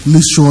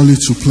lead surely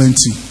to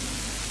plenty,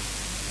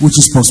 which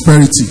is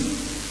prosperity.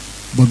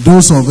 But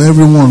those of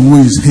everyone who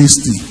is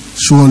hasty,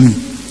 surely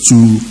to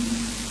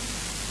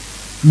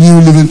New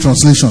Living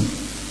Translation.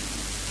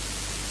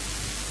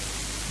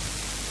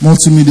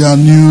 Multimedia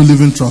New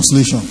Living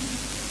Translation.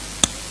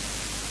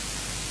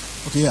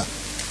 Okay, yeah.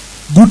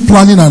 Good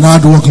planning and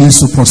hard work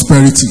leads to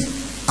prosperity.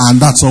 And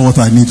that's all what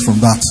I need from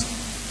that.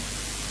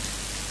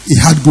 He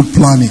had good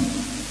planning.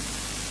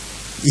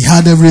 He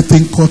had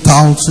everything cut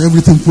out,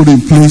 everything put in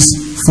place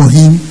for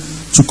him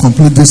to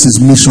complete this his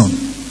mission.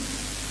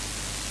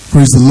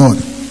 Praise the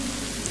Lord.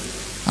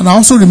 And I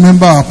also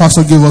remember our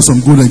pastor gave us some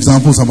good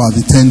examples about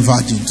the 10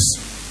 virgins.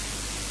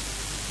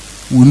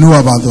 We know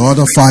about the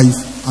other 5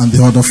 and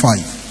the other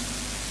 5.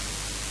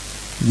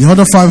 The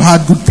other 5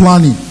 had good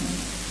planning,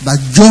 that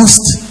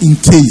just in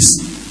case,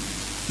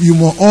 you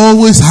must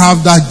always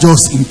have that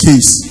just in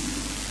case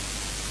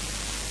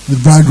the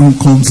bridegroom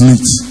comes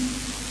late.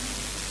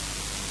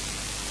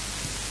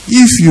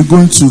 If you're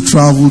going to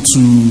travel to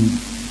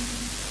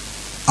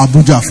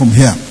Abuja from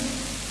here,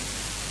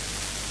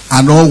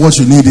 and all what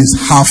you need is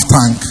half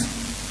tank,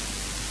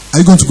 are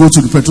you going to go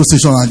to the petrol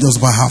station and just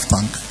buy half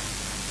tank?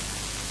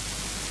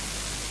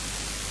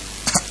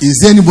 Is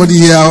there anybody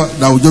here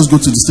that will just go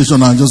to the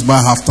station and just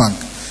buy half tank?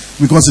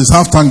 Because it's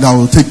half tank that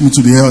will take me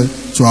to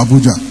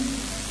Abuja.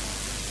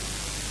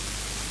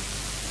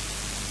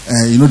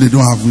 You know they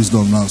don't have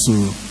wisdom now. So,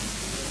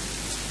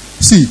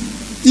 see,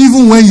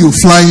 even when you're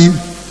flying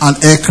an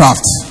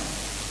aircraft,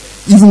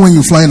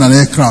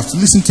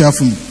 listen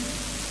carefully.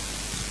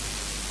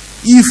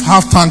 If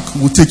half tank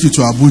will take you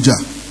to Abuja,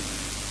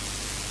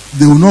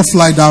 they will not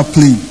fly that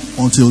plane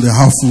until they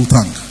have full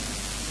tank.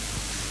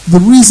 The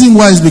reason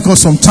why is because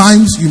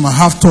sometimes you might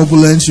have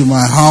turbulence, you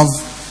might have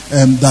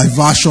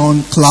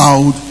diversion,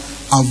 cloud,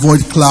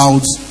 avoid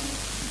clouds.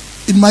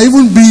 It might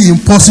even be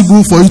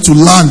impossible for you to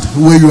land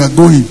where you are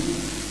going,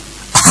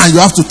 and you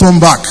have to turn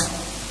back.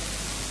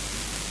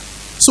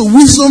 So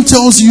wisdom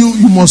tells you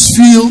you must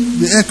fill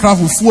the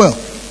aircraft with fuel.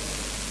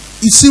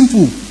 It's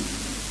simple.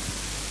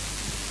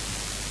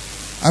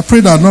 I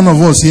pray that none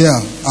of us here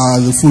are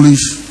the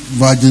foolish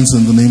virgins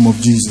in the name of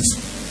Jesus.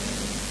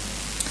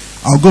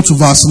 I'll go to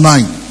verse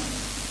 9.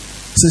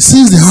 It says,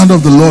 since the hand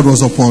of the Lord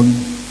was upon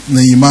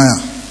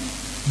Nehemiah,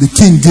 the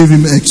king gave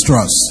him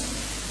extras.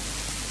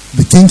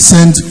 The king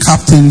sent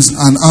captains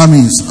and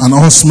armies and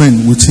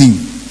horsemen with him.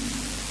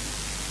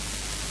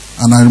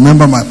 And I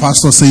remember my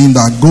pastor saying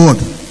that God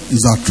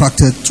is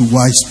attracted to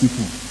wise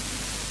people.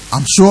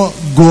 I'm sure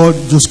God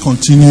just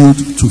continued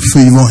to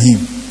favor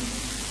him.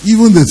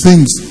 Even the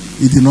things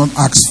he did not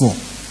ask for,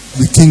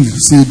 the king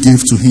still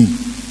gave to him.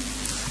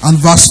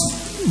 And verse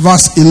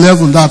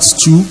 11, that's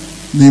 2,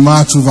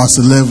 Nehemiah 2 verse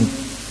 11.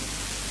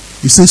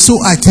 He says, so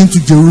I came to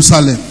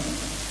Jerusalem,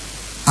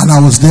 and I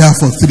was there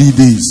for 3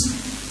 days.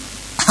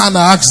 And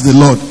I asked the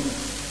Lord,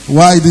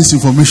 why this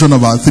information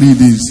about 3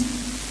 days?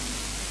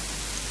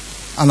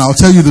 And I'll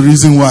tell you the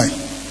reason why.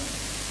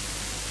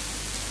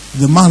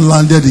 The man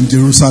landed in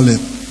Jerusalem,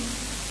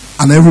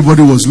 and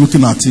everybody was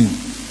looking at him,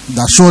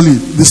 that surely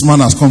this man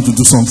has come to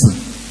do something.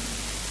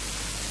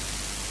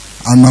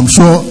 And I'm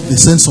sure they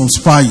sent some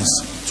spies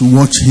to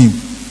watch him.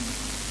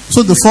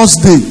 So the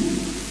first day,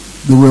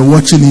 they were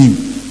watching him.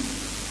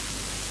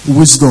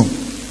 Wisdom.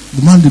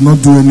 The man did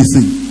not do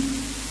anything.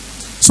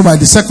 So by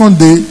the second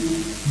day,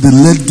 they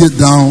let get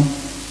down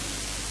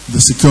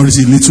the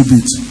security a little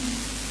bit.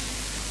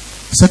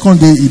 Second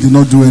day, he did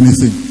not do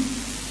anything.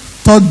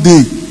 Third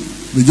day,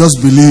 they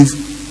just believe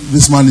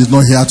this man is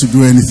not here to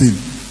do anything.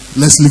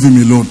 Let's leave him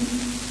alone.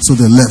 So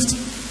they left.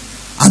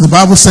 And the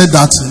Bible said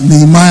that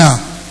Nehemiah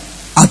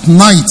at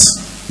night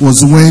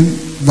was when,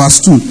 verse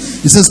 2,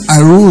 it says,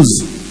 I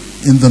rose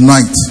in the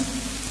night,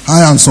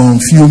 I and some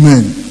few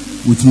men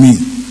with me.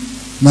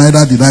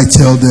 Neither did I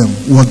tell them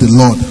what the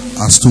Lord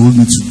has told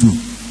me to do.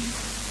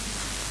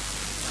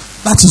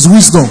 That is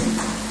wisdom.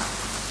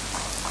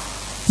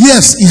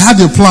 Yes, he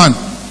had a plan.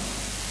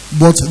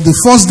 But the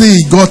first day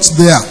he got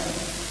there,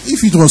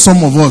 if it was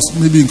some of us,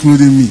 maybe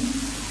including me,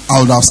 I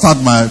would have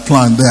started my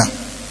plan there.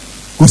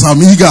 Because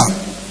I'm eager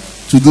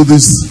to do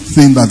this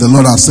thing that the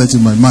Lord has set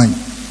in my mind.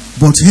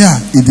 But here,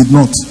 he did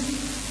not.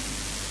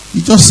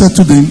 He just said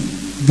to them,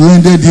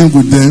 blended in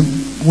with them,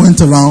 went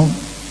around,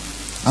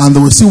 and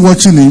they were still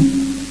watching him.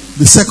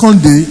 The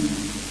second day,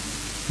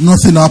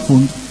 nothing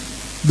happened.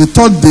 The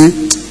third day,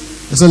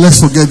 they said,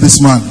 let's forget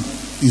this man.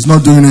 He's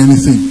not doing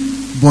anything.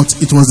 But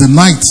it was the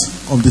night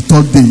of the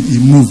third day he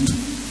moved.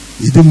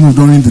 He didn't move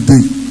during the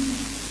day.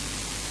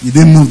 He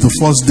didn't move the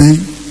first day,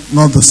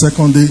 not the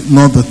second day,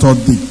 not the third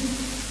day.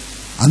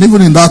 And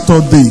even in that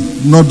third day,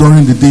 not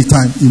during the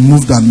daytime, he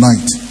moved at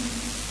night.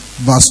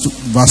 Verse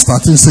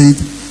 13 said,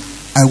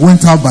 I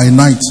went out by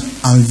night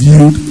and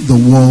viewed the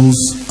walls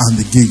and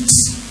the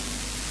gates.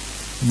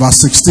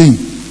 Verse 16,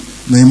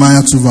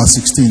 Nehemiah 2 verse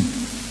 16.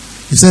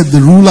 He said, the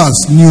rulers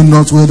knew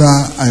not whether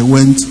I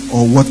went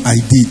or what I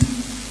did.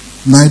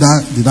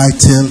 Neither did I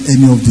tell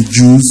any of the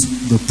Jews,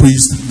 the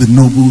priests, the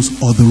nobles,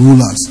 or the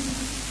rulers.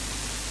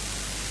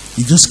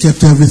 He just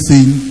kept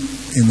everything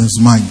in his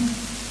mind.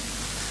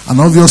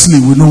 And obviously,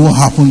 we know what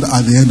happened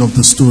at the end of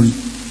the story.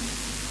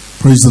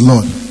 Praise the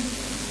Lord.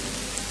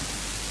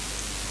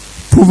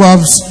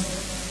 Proverbs.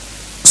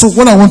 So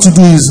what I want to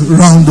do is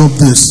round up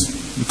this,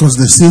 because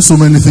there's still so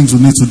many things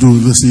we need to do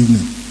this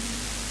evening.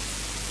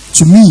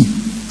 To me,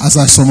 as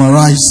I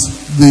summarize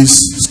this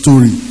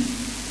story,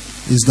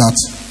 is that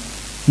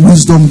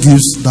wisdom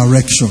gives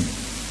direction.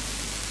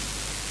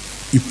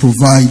 It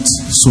provides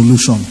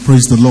solution.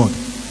 Praise the Lord.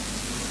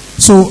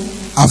 So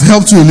I've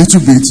helped you a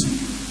little bit.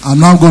 I'm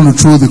now going to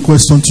throw the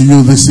question to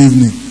you this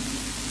evening.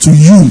 To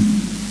you,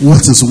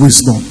 what is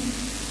wisdom?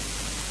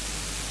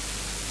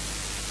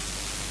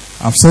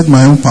 I've said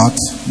my own part,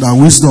 that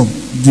wisdom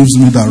gives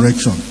me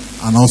direction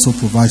and also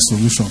provides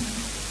solution.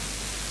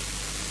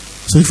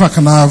 So if I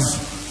can have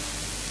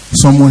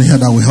someone here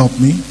that will help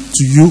me.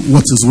 To you,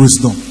 what is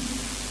wisdom?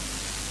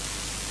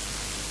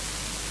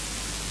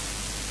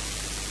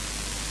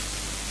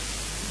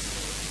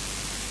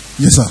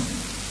 Yes, sir.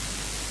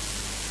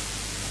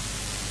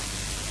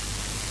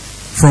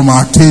 From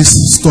our case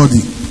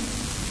study.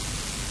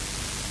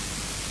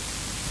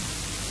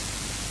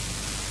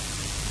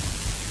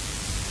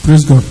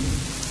 Praise God.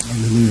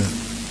 Hallelujah.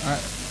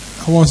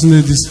 I was in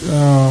this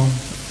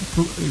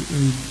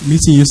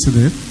meeting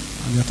yesterday,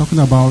 and they're talking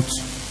about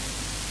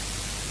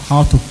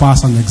how to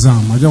pass an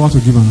exam. I just want to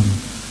give another.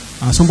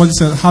 And somebody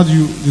said, how do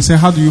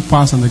you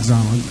pass an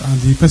exam?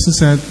 And the person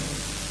said,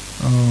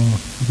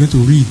 you're going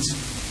to read.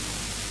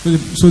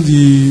 So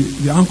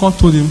the uncle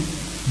told him,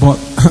 but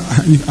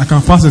I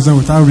can pass the exam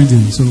without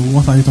reading. So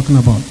what are you talking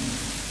about?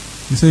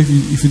 He said,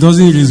 if he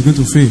doesn't read, he's going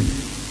to fail.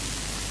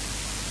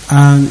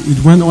 And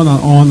it went on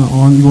and on and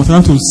on. He was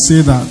trying to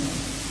say that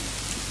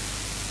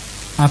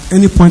at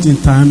any point in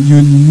time,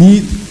 you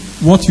need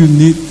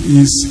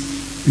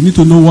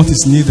to know what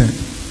is needed.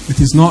 It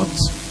is not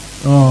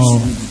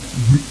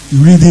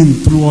reading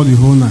through all the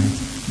whole night,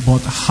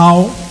 but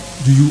how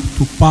do you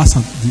to pass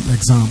the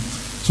exam?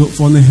 So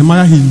for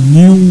Nehemiah, he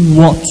knew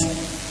what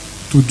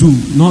to do,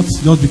 not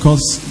just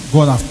because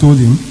God have told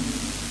him,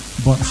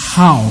 but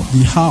how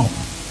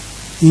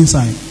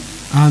inside.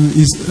 And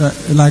it's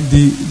like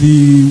the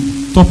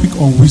topic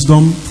of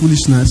wisdom,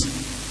 foolishness.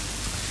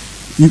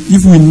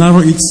 If we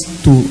narrow it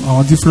to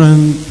our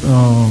different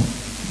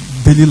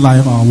daily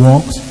life, our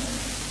works,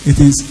 it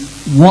is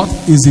what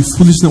is the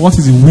foolishness, what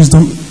is the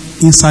wisdom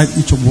inside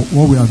each of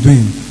what we are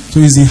doing. So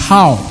it's the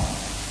how,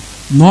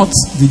 not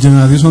the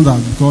generalization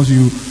that because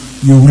you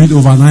read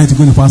overnight you're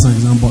going to pass an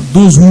exam. But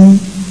those who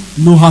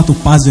know how to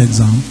pass the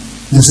exam,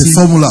 it's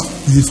a formula.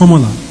 It's a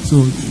formula.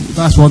 So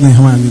that's what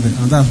Nehemiah needed,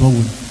 and that's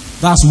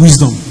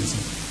wisdom.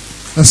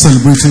 Let's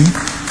celebrate him.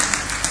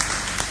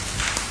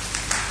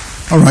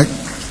 All right.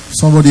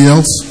 Somebody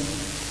else?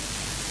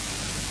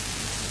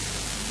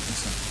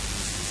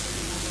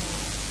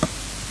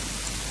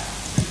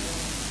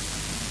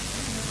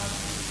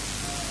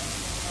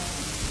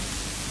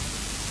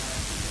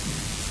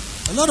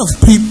 A lot of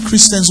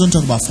Christians don't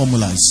talk about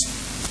formulas.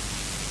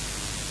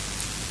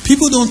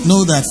 People don't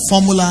know that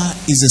formula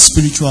is a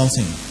spiritual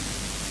thing.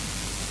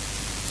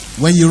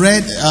 When you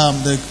read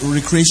the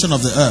recreation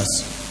of the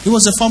earth, it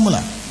was a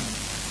formula.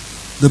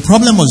 The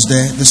problem was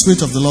there. The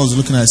Spirit of the Lord was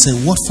looking at it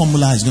and said, what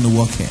formula is going to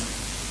work here?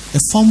 A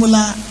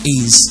formula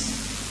is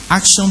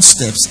action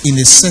steps in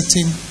a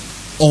certain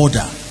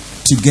order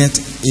to get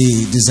a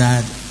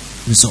desired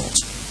result.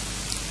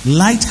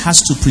 Light has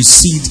to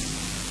precede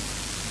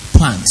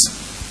plant.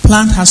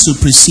 Plant has to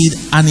precede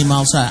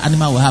animal, so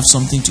animal will have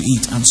something to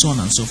eat, and so on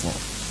and so forth.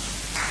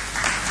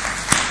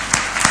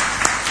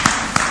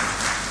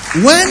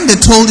 When they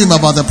told him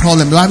about the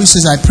problem, the Bible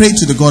says, I prayed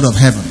to the God of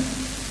heaven.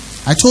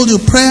 I told you,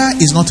 prayer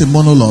is not a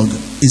monologue,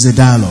 it's a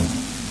dialogue.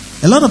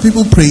 A lot of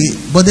people pray,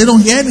 but they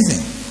don't hear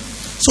anything.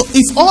 So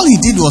if all he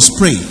did was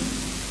pray,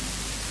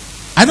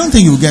 I don't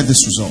think he will get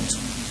this result.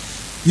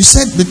 You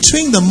said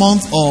between the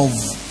month of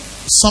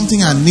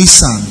something and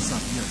Nisan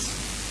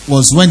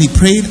was when he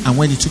prayed and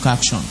when he took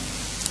action.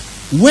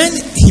 When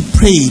he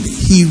prayed,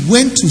 he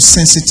went to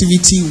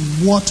sensitivity.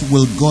 What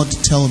will God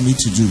tell me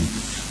to do?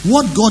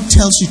 What God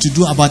tells you to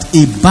do about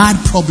a bad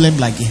problem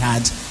like he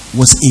had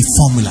was a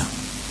formula.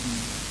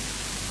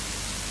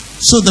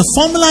 So the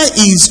formula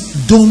is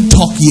don't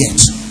talk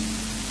yet.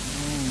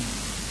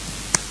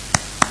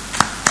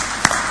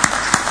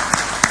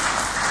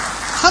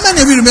 How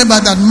many of you remember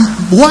that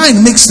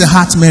wine makes the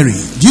heart merry?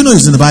 Do you know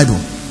it's in the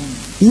Bible?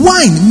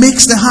 Wine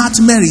makes the heart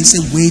merry. He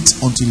said, wait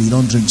until you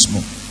don't drink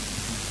more.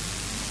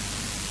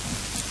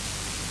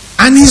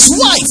 And his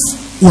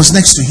wife was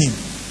next to him,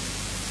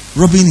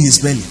 rubbing his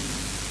belly.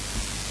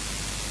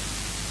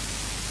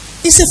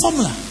 It's a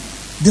formula.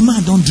 The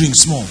man don't drink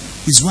small.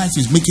 His wife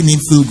is making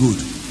him feel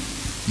good.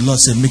 The Lord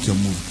said, make your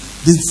move.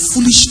 The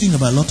foolish thing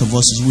about a lot of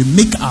us is we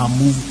make our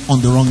move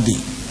on the wrong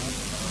day.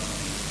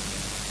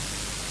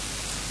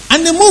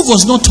 And the move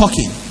was not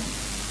talking.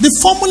 The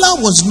formula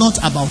was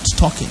not about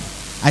talking.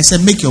 I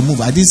said, make your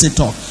move. I didn't say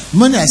talk.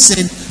 When I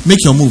said,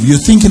 make your move, you're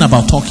thinking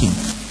about talking.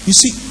 You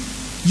see,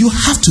 you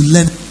have to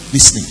learn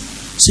listening.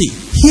 See,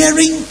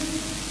 hearing,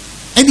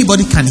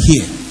 anybody can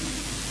hear.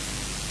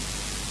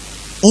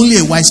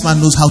 Only a wise man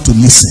knows how to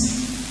listen.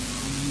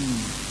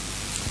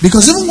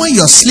 Because even when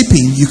you're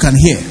sleeping, you can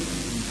hear.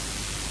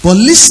 But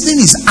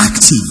listening is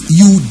active.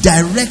 You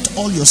direct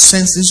all your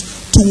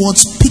senses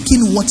towards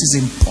picking what is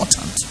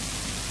important.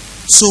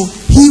 So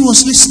he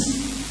was listening.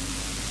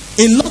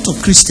 A lot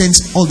of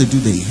Christians, all they do,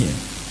 they hear.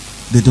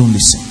 They don't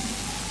listen.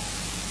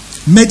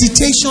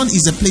 Meditation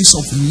is a place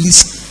of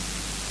listening.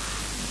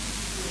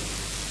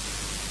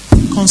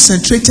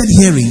 Concentrated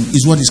hearing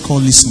is what is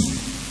called listening.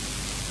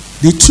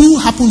 The two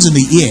happens in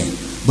the ear,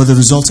 but the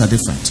results are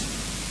different.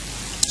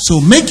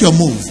 So make your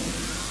move.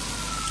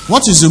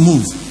 What is the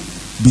move?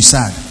 Be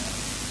sad.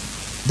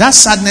 That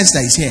sadness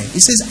that is here.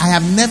 It says, I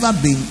have never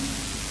been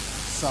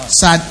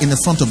sad in the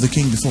front of the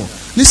king before.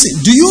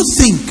 Listen, do you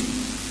think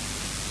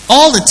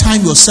all the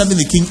time you were serving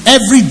the king,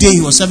 every day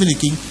you were serving the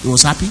king, he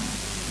was happy?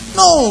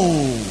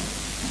 No.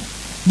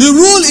 The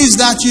rule is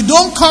that you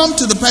don't come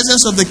to the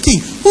presence of the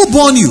king who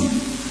born you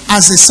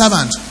as a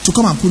servant to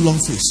come and put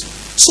long face.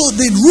 So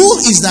the rule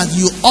is that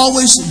you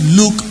always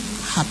look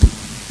happy.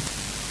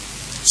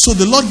 So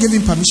the Lord gave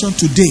him permission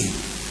today.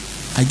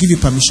 I give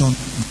you permission,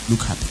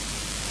 look happy.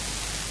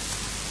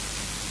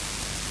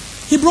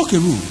 He broke a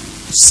rule.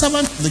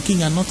 Servants of the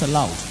king are not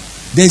allowed.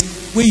 There's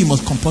a way you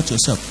must comport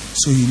yourself.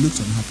 So he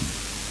looked unhappy.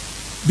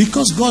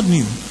 Because God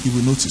knew he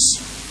would notice.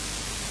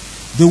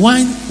 The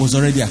wine was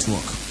already at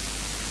work.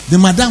 The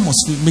madam was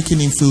making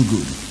him feel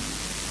good.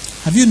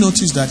 Have you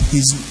noticed that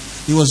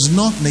it was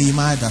not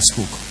Nehemiah that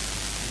spoke?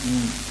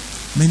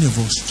 Many of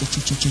us.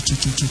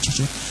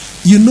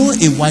 You know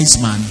a wise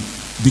man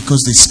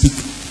because they speak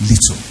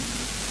little.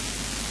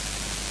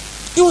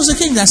 It was the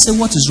king that said,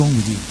 what is wrong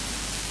with you?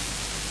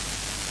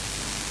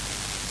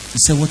 He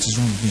said, what is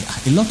wrong with me?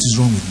 A lot is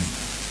wrong with me.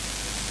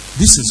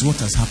 This is what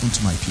has happened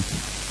to my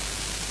people.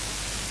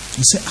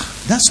 He said,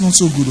 that's not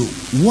so good.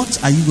 What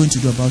are you going to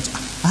do about it?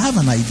 I have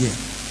an idea.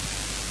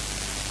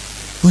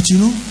 But you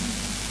know,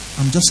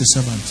 I'm just a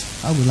servant.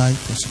 How will I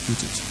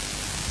prosecute it?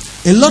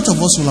 A lot of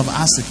us will have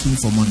asked the king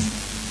for money.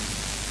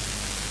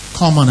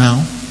 Come on now.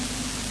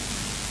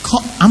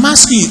 I'm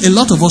asking you, a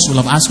lot of us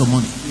will have asked for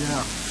money. Yeah.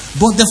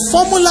 But the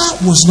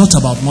formula was not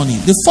about money.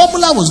 The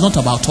formula was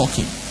not about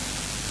talking.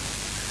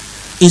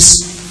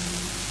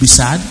 It's be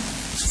sad.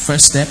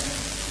 First step.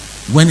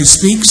 When he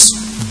speaks,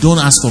 don't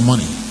ask for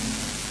money.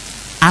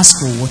 Ask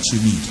for what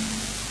you need.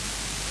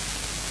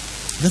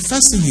 The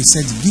first thing he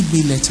said, give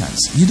me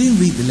letters. You didn't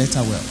read the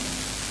letter well.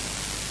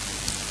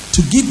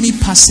 To give me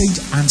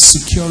passage and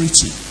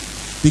security.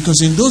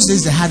 Because in those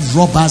days they had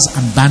robbers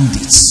and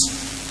bandits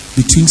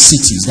between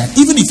cities that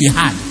even if he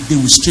had, they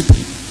would strip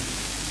him.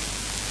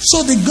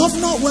 So the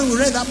governor, when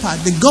we read that part,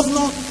 the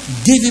governor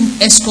gave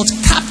him escort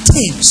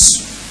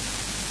captains.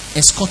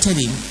 Escorted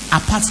him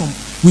apart from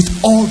with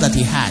all that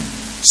he had.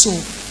 So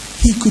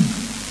he could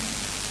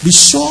be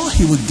sure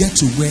he would get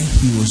to where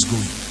he was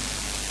going.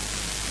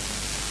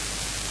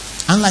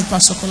 And like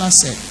Pastor Kola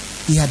said,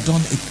 he had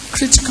done a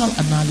critical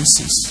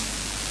analysis.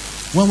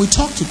 When we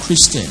talk to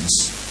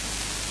Christians,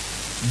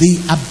 the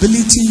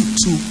ability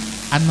to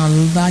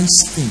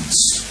analyze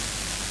things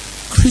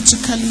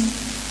critically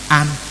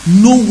and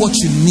know what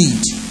you need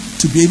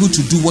to be able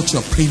to do what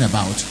you're praying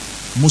about,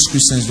 most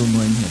Christians don't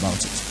know anything about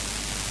it.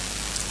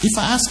 If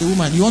I ask a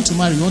woman, you want to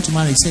marry?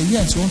 Say,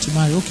 yes, you want to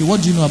marry. Okay,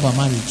 what do you know about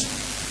marriage?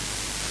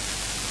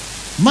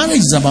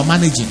 Marriage is about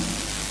managing.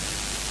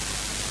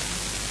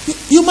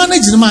 You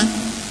manage the man.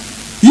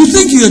 You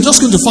think you're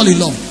just going to fall in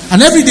love and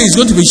every day is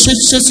going to be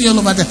chasing all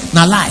over there.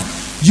 Now lie.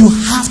 You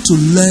have to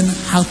learn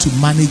how to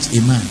manage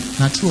a man.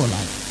 Now true or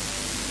lie?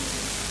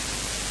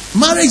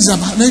 Marriage is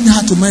about learning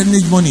how to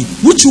manage money.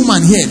 Which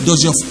woman here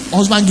does your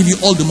husband give you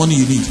all the money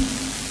you need?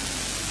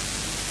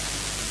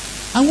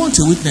 I want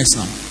a witness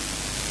now.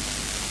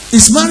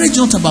 Is marriage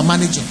not about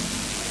managing?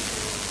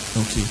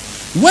 Okay.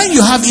 When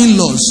you have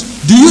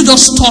in-laws, do you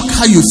just talk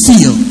how you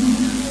feel?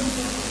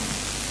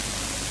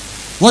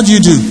 What do?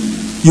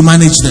 You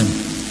manage them.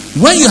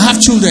 When you have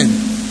children,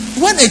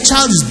 when a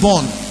child is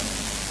born,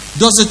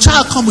 does the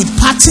child come with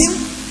patting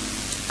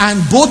and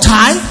bow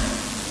tie?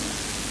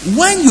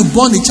 When you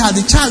born a child,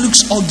 the child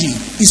looks ugly.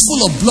 It's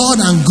full of blood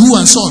and goo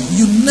and so on.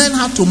 You learn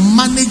how to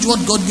manage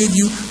what God gave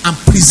you and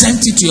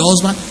present it to your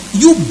husband.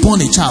 You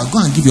born a child,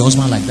 go and give your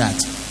husband like that.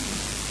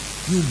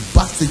 You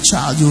bath the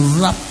child, you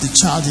wrap the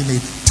child in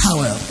a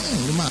towel.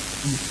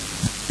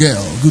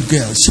 Good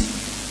girl.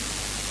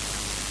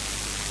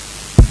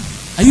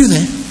 Are you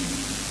there?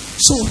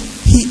 So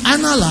he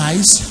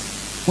analyzed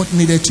what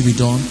needed to be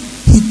done.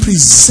 He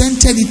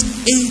presented it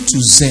A to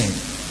Z.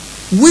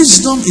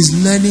 Wisdom is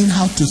learning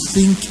how to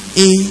think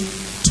A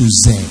to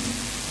Z.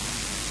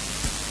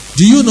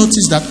 Do you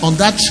notice that on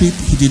that trip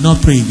he did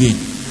not pray again?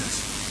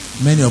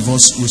 Many of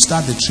us will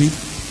start the trip,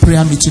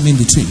 prayer meeting in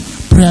between.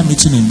 Prayer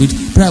meeting in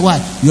between. Prayer, why?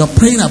 You are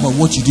praying about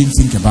what you didn't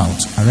think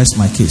about. I rest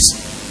my case.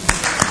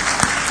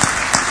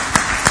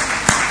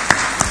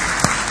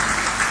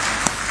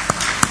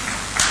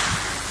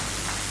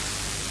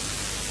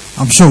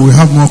 I'm sure we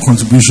have more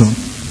contribution.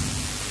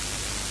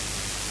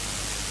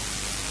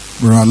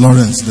 Brother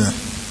Lawrence there.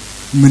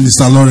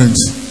 Minister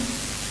Lawrence.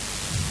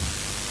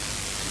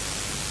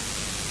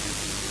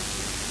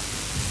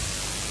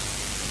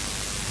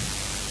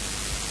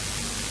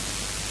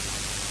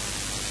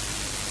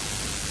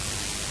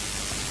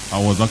 I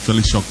was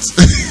actually shocked.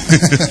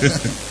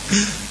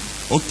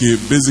 Okay,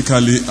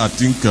 basically, I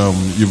think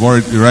you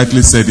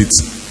rightly said it.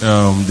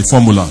 The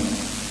formula,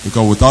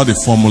 because without the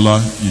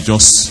formula, you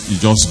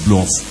just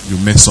blow off, you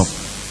mess up.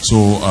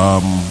 So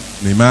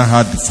Nehemiah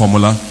had the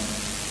formula,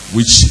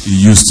 which he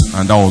used,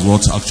 and that was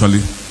what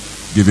actually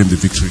gave him the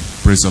victory.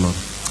 Praise the Lord.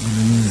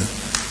 Hallelujah.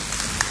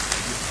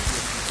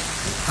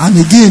 And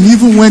again,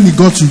 even when he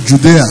got to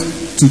Judea,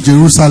 to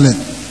Jerusalem,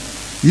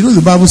 you know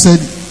the Bible said,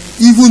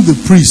 even the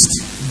priest,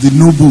 the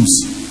nobles,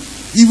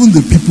 even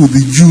the people,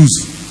 the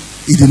Jews,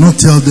 he did not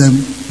tell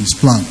them his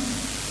plan.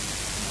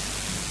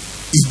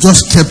 He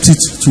just kept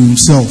it to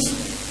himself.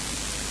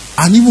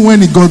 And even when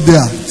he got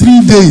there,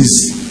 3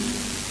 days,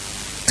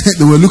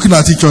 they were looking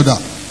at each other,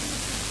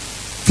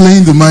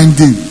 playing the mind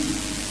game.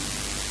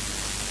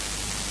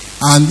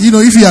 And you know,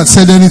 if he had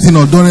said anything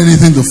or done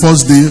anything the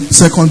first day,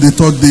 second day,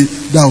 third day,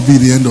 that would be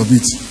the end of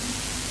it.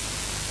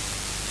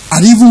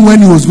 And even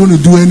when he was going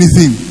to do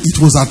anything, it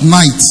was at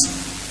night.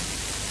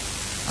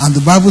 And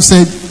the Bible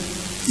said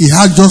he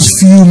had just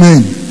few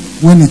men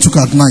when he took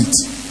at night.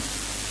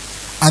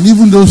 And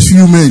even those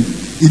few men,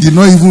 he did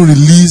not even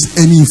release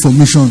any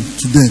information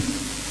to them.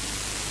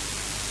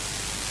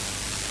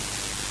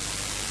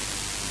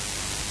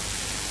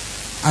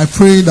 I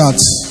pray that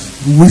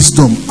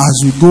wisdom,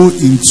 as we go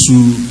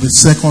into the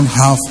second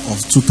half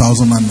of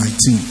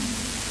 2019,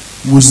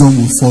 wisdom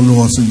will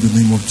follow us in the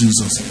name of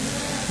Jesus.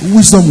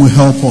 Wisdom will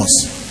help us.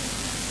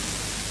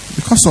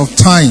 Because of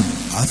time,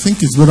 I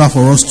think it's better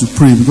for us to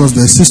pray, because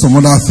there's still some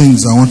other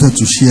things I wanted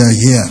to share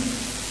here,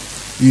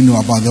 you know,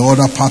 about the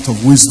other part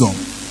of wisdom.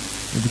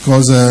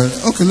 Because,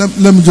 okay,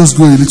 let me just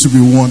go a little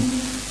bit one.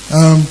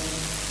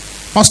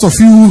 Pastor,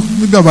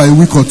 maybe about a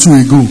week or two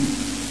ago,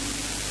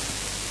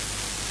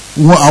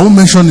 I won't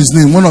mention his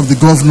name, one of the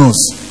governors,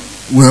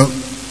 well,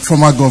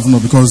 former governor,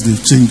 because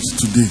they've changed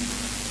today,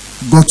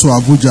 got to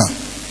Abuja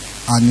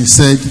and he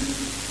said,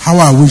 how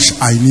I wish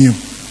I knew.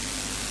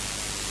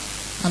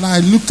 And I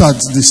looked at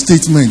the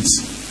statement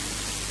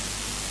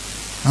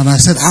and I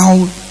said,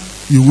 how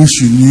you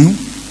wish you knew?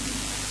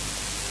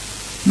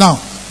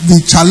 Now, the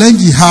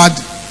challenge he had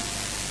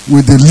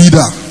with the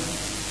leader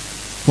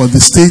for the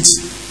state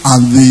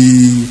and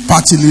the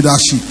party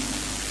leadership.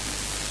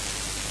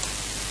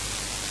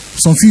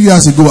 Some few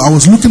years ago, I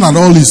was looking at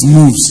all his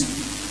moves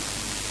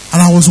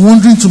and I was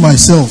wondering to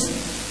myself,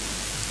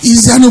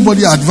 is there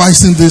anybody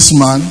advising this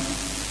man?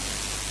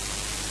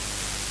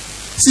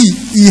 See,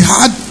 he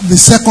had the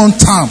second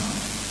term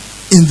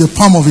in the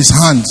palm of his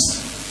hands.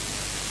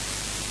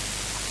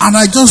 And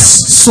I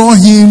just saw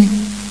him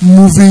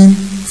moving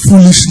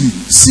foolishly,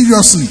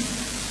 seriously.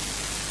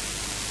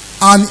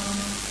 And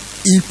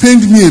it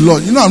pained me a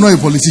lot. You know, I'm not a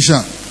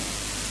politician.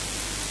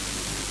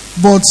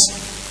 But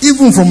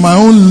even from my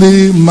own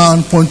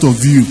layman point of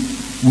view,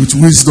 with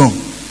wisdom,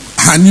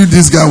 I knew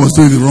this guy was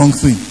doing the wrong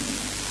thing.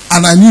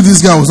 And I knew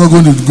this guy was not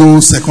going to go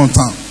second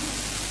term.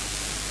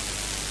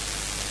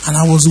 And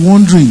I was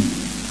wondering,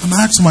 and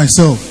I asked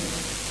myself,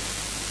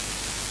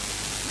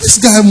 this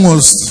guy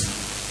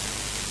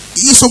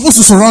he's supposed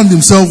to surround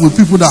himself with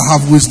people that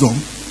have wisdom.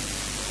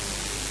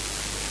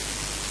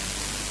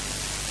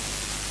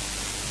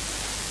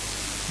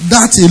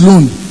 That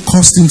alone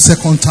cost him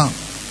second term.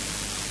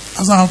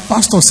 As our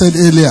pastor said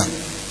earlier,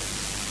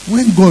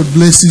 when God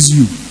blesses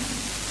you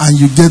and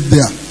you get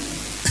there,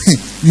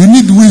 you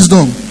need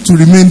wisdom to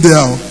remain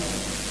there.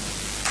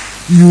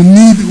 You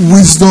need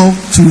wisdom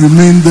to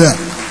remain there.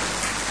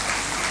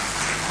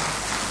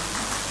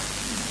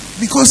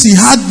 Because he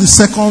had the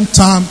second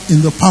term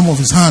in the palm of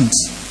his hands.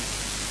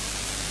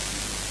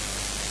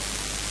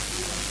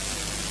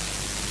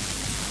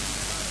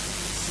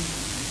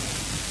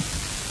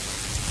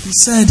 He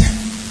said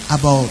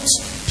about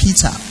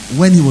Peter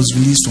when he was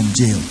released from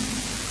jail.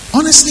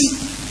 Honestly,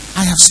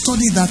 I have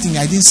studied that thing.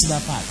 I didn't see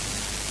that part.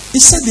 He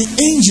said the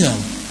angel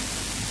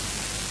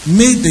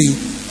made the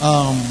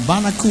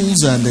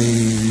barnacles and the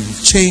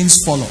chains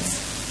fall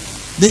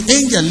off. The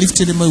angel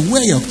lifted him and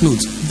wear your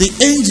clothes. The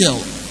angel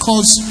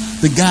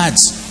caused the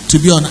guards to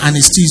be on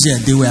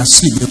anesthesia. They were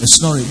asleep. They were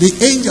snoring. The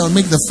angel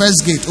make the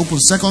first gate open,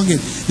 second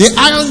gate. The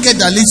iron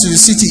gate that leads to the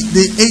city,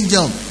 the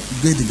angel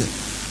made the gate.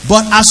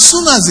 But as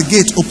soon as the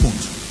gate opened,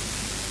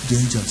 the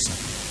angel said,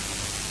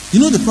 you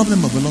know the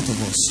problem of a lot of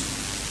us?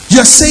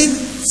 You're saying,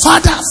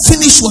 Father,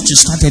 finish what you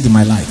started in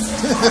my life.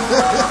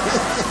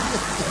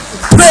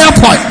 Prayer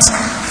point.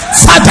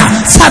 Father,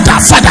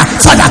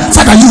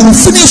 you will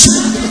finish.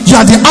 You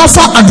are the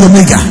Alpha and the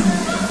Omega.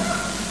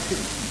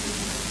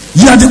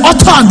 You are the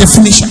author and the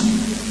finisher.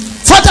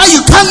 Father,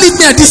 you can't leave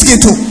me at this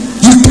gate.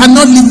 You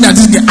cannot leave me at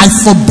this gate. I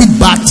forbid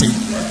bad thing.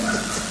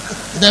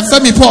 Then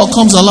Femi Paul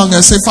comes along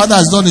and says, Father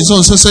has done his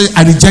own. So say,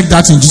 I reject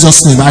that in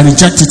Jesus' name. I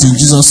reject it in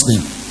Jesus'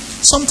 name.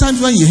 Sometimes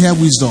when you hear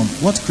wisdom,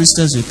 what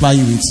Christians reply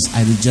you with is,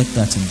 I reject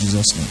that in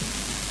Jesus' name.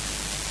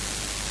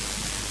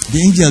 The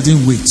angel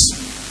didn't wait.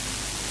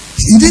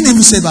 He didn't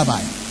even say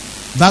bye-bye.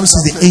 The Bible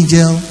says the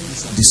angel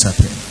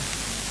disappeared.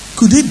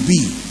 Could it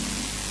be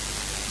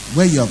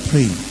where you are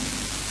praying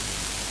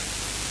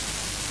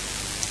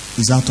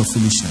is out of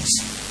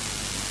foolishness?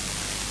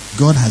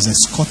 God has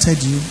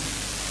escorted you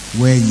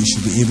where you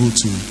should be able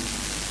to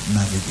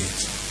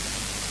navigate.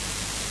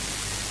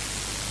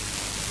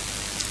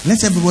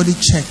 Let everybody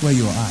check where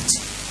you are at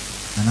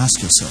and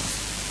ask yourself,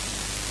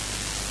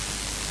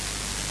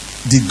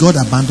 did God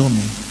abandon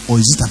me, or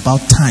is it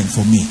about time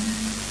for me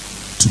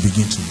to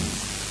begin to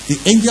move? The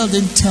angel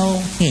didn't tell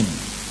him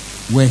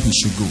where he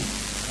should go.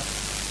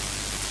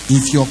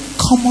 If your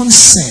common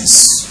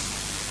sense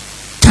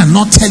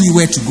cannot tell you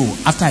where to go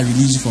after I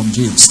release you from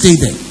jail, stay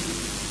there.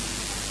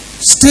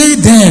 Stay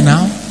there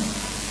now.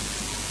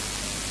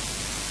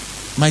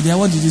 My dear,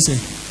 what did you say?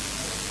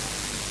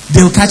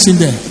 They will catch him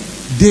there.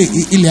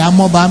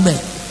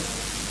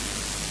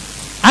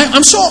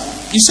 I'm sure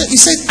he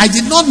said, I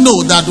did not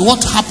know that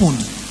what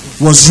happened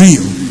was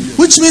real.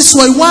 Which means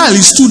for a while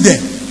he stood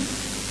there.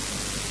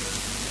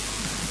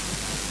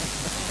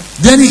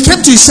 Then he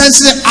came to his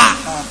senses and said,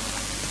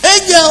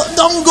 angel,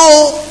 don't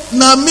go.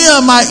 Now me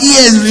and my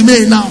ears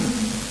remain now.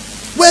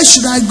 Where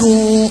should I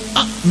go?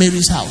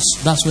 Mary's house.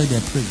 That's where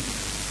they're praying.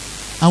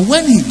 And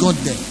when he got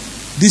there,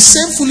 the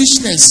same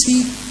foolishness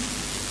he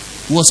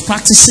was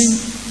practicing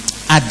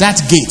at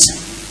that gate,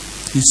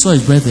 he saw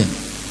his brethren.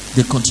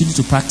 They continued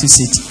to practice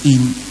it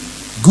in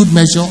good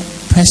measure,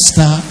 pressed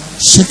down,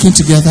 shaking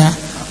together,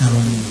 and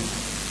running.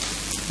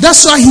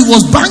 That's why he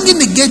was banging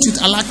the gate with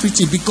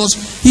alacrity, because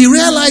he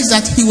realized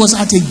that he was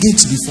at a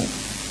gate before.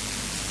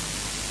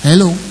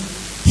 Hello?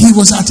 He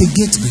was at a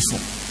gate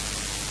before.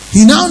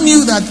 He now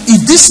knew that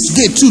if this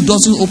gate too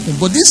doesn't open,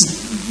 but this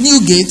new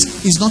gate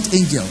is not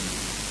angel.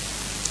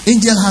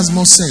 Angel has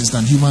more sense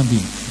than human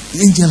being.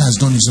 The angel has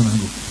done his own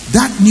angle.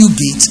 That new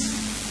gate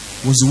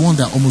was the one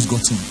that almost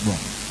got him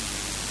wrong.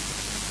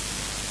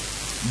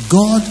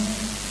 God,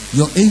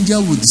 your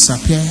angel will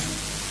disappear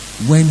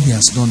when he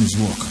has done his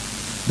work.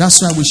 That's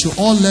why we should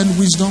all learn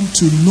wisdom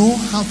to know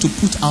how to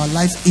put our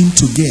life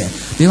into gear.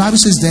 The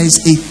Bible says there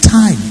is a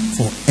time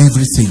for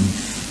everything,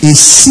 a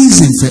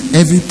season for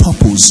every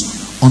purpose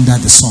under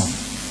the sun.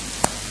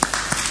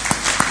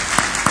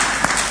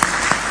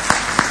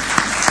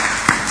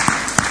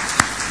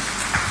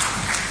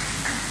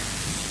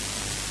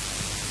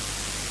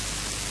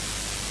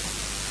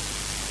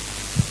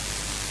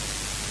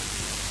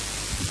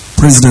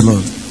 Praise the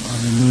Lord.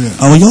 Hallelujah.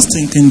 I was just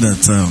thinking that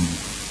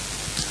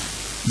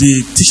the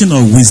teaching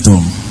of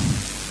wisdom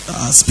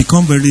has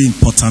become very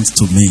important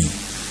to me.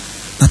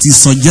 That it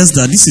suggests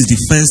that this is the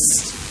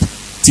first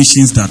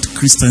teachings that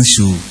Christians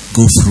should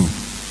go through.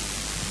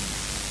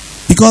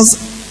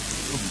 Because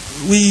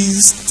we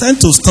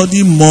tend to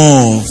study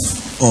more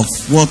of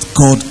what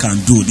God can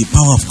do, the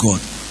power of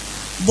God.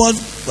 But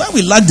when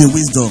we lack the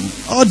wisdom,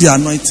 all the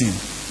anointing,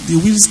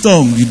 the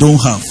wisdom we don't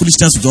have,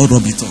 foolishness will just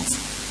rub it off.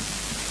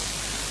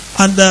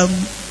 And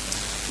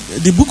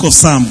The book of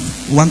Psalm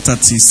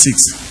 136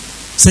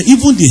 says,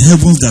 even the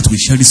heavens that we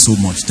cherish so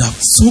much, that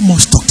so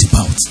much talked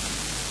about,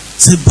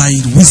 say by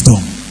wisdom,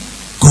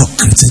 God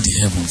created the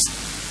heavens.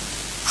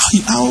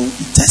 It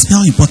tells me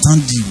how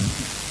important the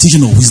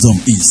teaching of wisdom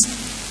is.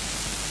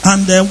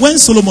 And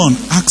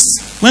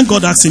when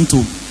God asked him to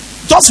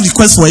just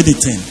request for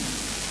anything,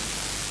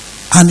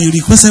 and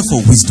he requested for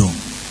wisdom,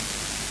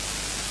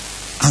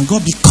 and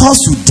God,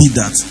 because you did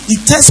that, it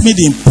tells me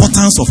the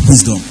importance of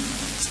wisdom.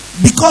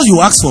 Because you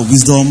asked for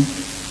wisdom,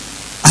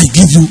 I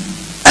give you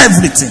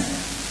everything.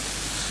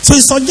 So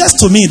it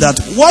suggests to me that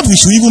what we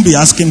should even be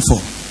asking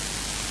for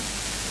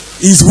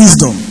is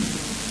wisdom.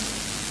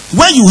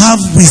 When you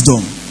have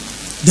wisdom,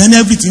 then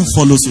everything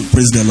follows you.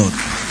 Praise the Lord.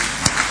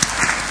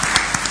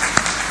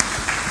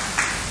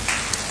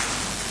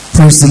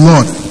 Praise the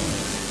Lord.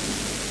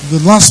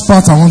 The last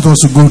part I want us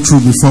to go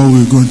through before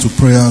we go into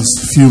prayers,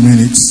 few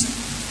minutes,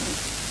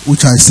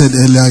 which I said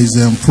earlier, is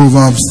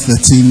Proverbs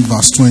 13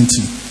 verse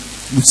 20,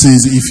 which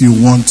says, if you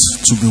want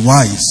to be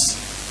wise,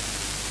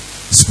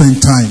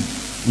 spend time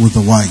with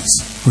the wise.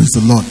 Praise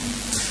the Lord.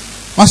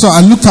 Also,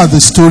 I looked at the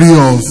story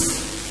of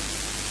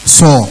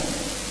Saul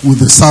with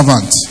the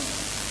servant.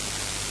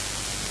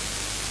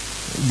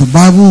 The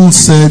Bible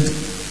said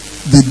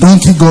the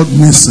donkey got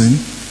missing,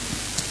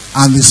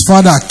 and his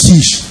father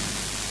Kish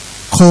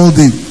called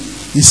him.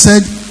 He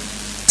said,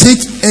 take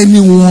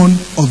any one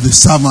of the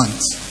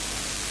servants.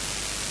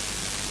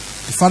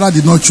 The father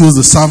did not choose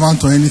the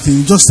servant or anything.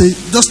 He just said,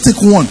 just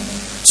take one.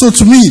 So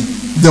to me,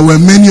 there were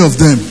many of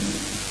them.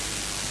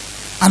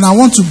 And I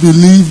want to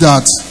believe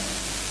that,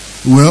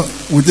 well,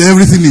 with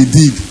everything he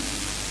did,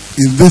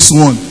 in this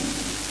one,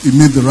 he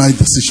made the right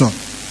decision.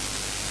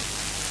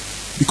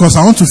 Because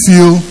I want to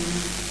feel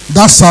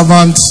that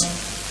servant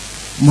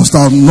must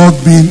have not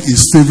been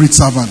his favorite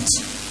servant.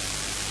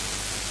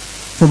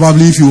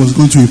 Probably if he was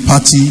going to a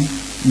party,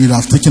 he would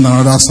have taken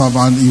another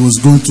servant. He was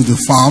going to the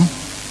farm,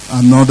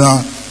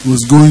 another. He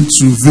was going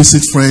to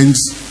visit friends,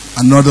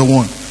 another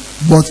one.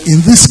 But in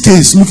this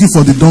case, looking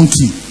for the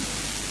donkey,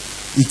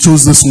 he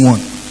chose this one.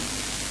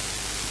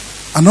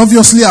 And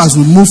obviously, as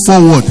we move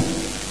forward,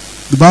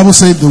 the Bible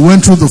said they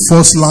went through the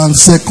first land,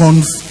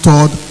 second,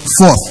 third,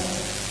 fourth.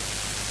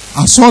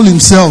 And Saul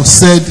himself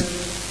said,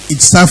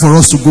 it's time for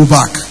us to go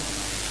back.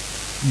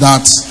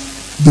 That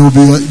they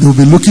will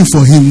be looking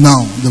for him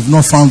now. They've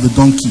not found the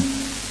donkey.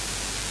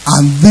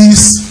 And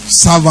this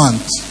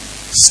servant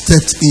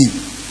stepped in.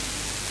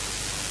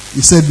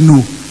 He said,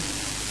 no.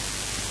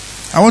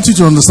 I want you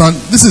to understand,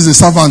 this is a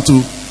servant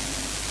who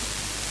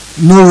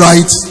no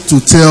right to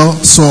tell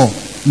Saul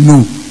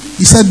no.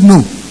 He said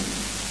no.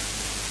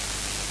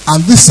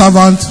 And this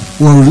servant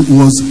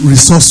was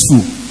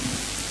resourceful.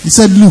 He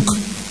said, look,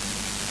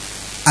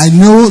 I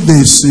know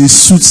there's a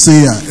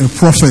soothsayer, a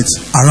prophet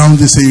around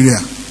this area.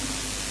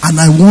 And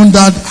I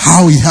wondered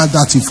how he had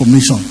that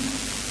information.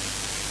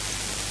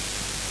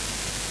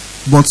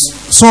 But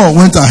Saul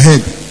went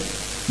ahead.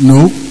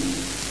 No,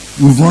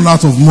 we've run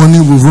out of money,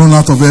 we've run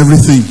out of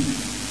everything.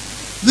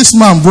 This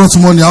man brought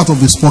money out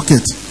of his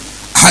pocket.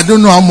 I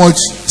don't know how much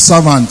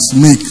servants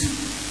make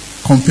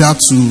compared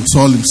to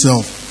Saul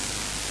himself.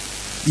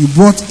 He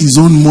brought his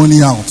own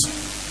money out.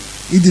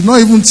 He did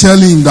not even tell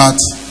him that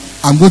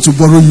I'm going to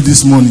borrow you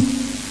this money.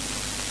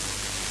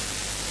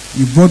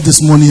 You brought this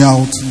money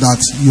out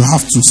that you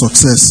have to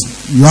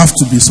success. You have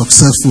to be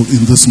successful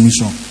in this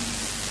mission.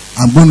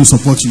 I'm going to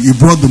support you. He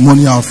brought the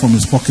money out from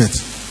his pocket.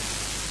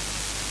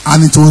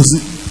 And it was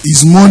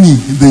his money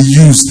they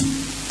used.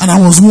 And I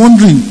was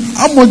wondering,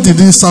 how much did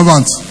this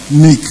servant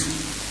make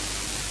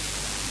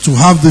to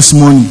have this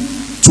money,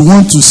 to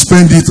want to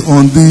spend it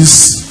on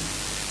this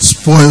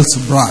spoiled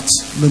brat?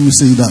 Let me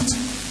say that.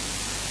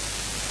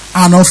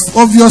 And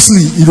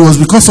obviously, it was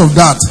because of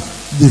that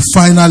they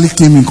finally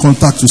came in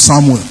contact with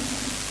Samuel.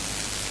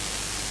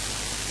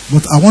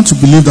 But I want to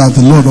believe that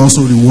the Lord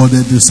also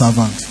rewarded this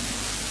servant.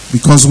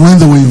 Because when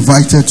they were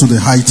invited to the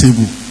high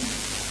table,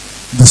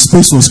 the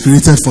space was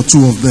created for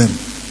two of them,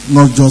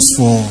 not just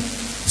for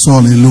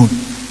Saul alone.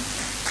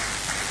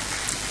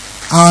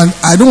 And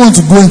I don't want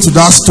to go into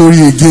that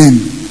story again,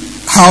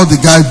 how the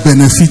guy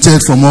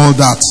benefited from all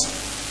that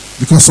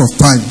because of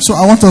time. So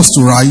I want us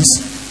to rise.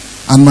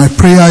 And my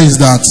prayer is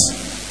that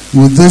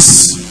with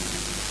this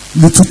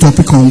little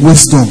topic on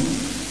wisdom,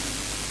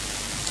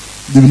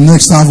 the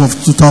next half of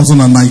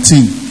 2019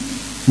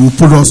 will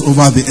put us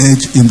over the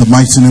edge in the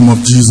mighty name of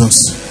Jesus.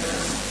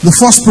 The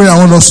first prayer I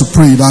want us to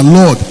pray that,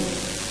 Lord,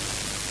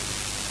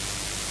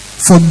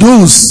 for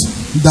those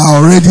that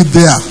are already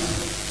there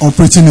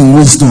operating in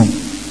wisdom,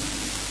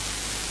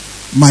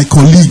 my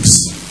colleagues,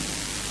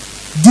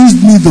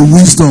 give me the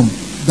wisdom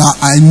that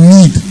I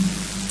need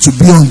to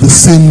be on the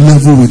same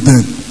level with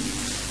them.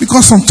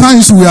 Because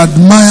sometimes we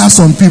admire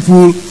some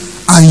people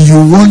and you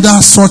wonder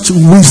such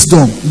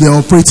wisdom they're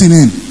operating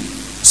in.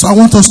 So I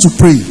want us to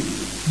pray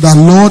that,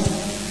 Lord,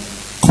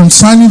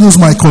 concerning those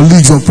my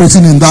colleagues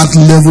operating in that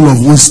level of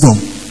wisdom,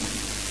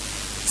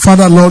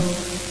 Father, Lord,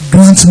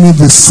 grant me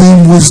the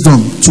same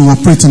wisdom to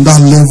operate in that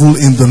level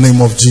in the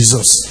name of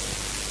Jesus.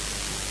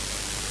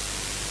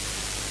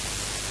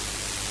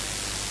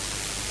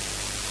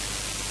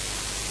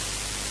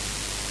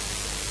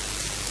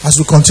 As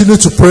we continue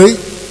to pray,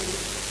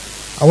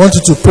 I want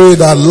you to pray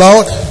that,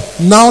 Lord,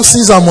 now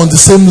since I'm on the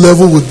same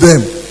level with them,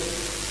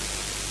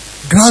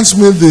 grant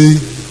me the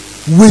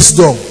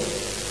wisdom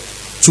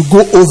to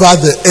go over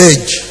the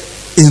edge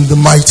in the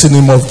mighty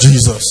name of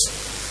Jesus.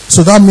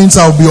 So that means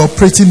I'll be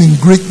operating in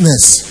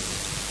greatness.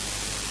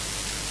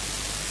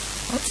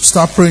 I have to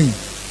start praying.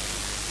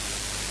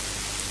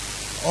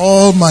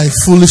 All my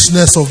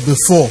foolishness of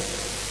before,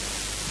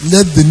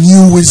 let the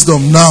new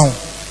wisdom now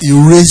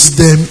erase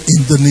them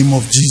in the name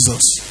of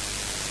Jesus.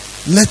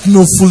 Let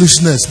no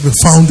foolishness be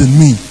found in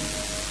me.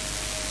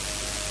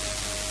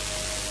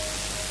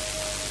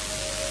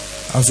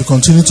 As we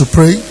continue to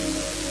pray,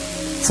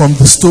 from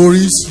the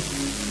stories,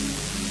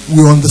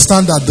 we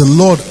understand that the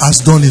Lord has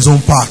done his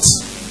own part.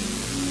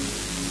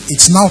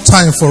 It's now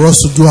time for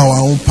us to do our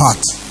own part.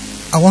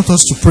 I want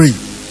us to pray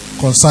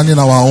concerning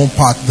our own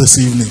part this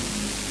evening.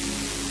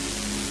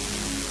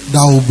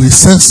 That will be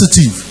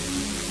sensitive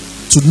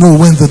to know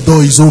when the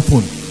door is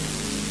open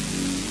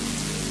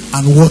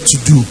and what to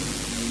do.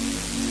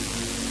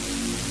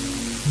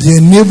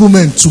 The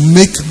enablement to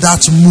make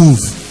that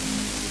move.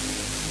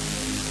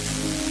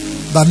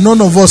 That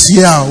none of us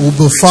here will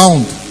be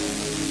found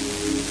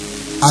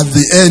at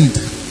the end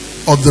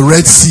of the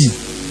Red Sea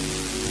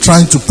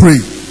trying to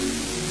pray.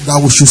 That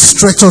we should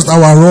stretch out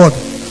our rod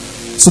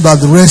so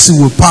that the Red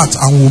Sea will part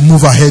and we'll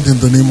move ahead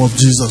in the name of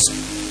Jesus.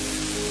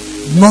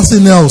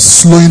 Nothing else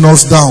slowing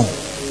us down.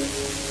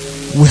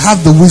 We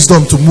have the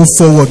wisdom to move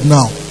forward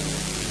now.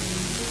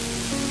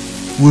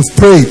 We've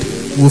prayed,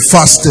 we've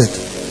fasted.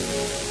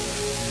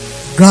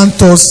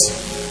 Grant us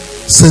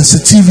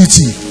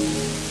sensitivity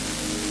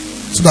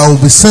so that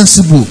we'll be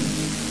sensible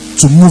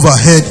to move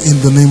ahead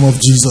in the name of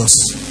Jesus.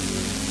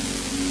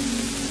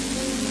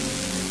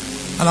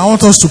 And I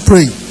want us to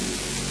pray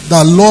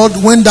that, Lord,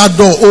 when that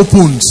door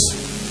opens,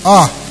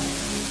 I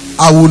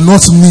will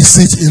not miss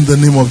it in the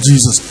name of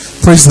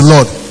Jesus. Praise the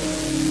Lord.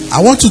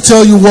 I want to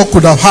tell you what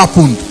could have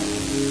happened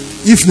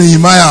if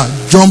Nehemiah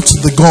jumped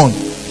the gun.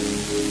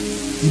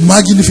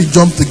 Imagine if he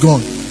jumped the gun.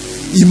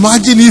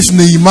 Imagine if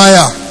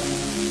Nehemiah,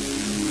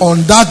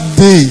 on that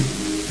day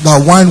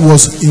that wine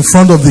was in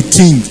front of the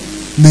king,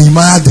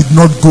 Nehemiah did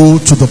not go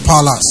to the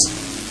palace.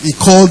 He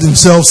called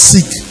himself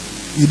sick.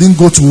 He didn't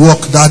go to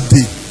work that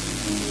day.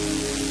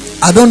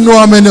 I don't know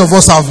how many of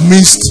us have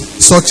missed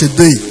such a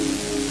day,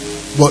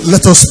 but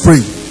let us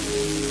pray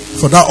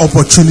for that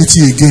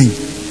opportunity again.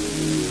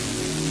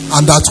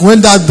 And that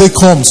when that day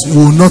comes, we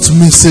will not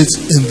miss it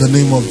in the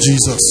name of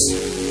Jesus.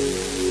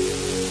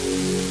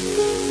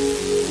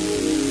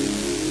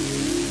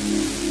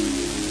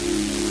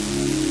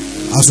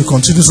 As we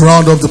continue to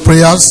round up the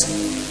prayers,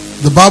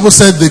 the Bible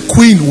said the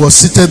queen was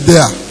seated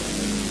there.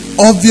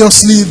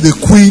 Obviously, the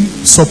queen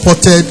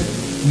supported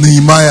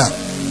Nehemiah.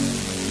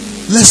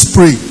 Let's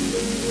pray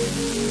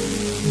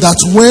that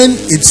when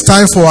it's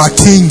time for our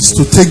kings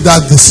to take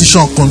that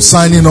decision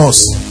concerning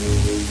us,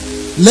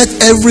 let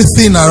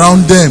everything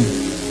around them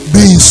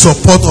be in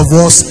support of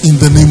us in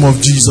the name of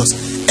Jesus.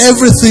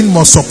 Everything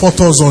must support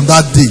us on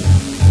that day.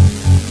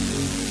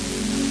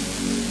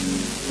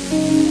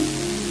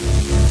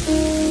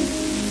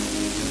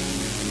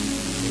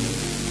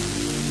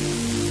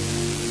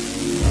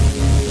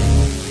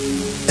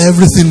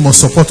 Everything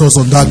must support us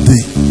on that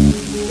day.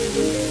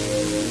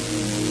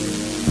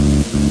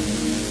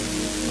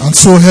 And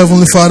so,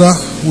 Heavenly Father,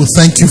 we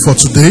thank you for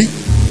today.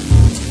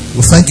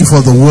 We thank you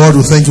for the word.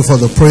 We thank you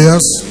for the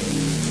prayers.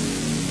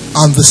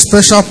 And the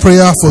special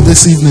prayer for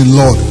this evening,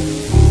 Lord,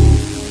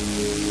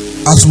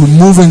 as we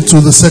move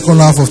into the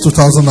second half of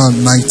 2019,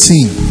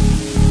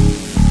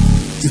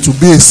 it will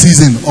be a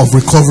season of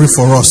recovery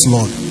for us,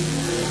 Lord.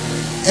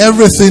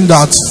 Everything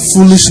that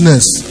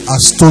foolishness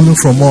has stolen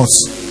from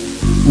us,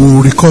 we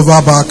will recover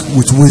back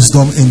with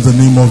wisdom in the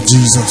name of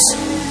Jesus.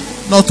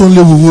 Not only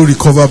will we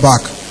recover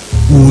back,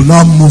 we will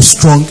now move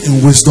strong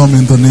in wisdom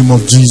in the name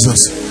of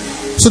Jesus.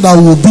 So that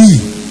we will be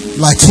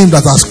like him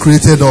that has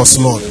created us,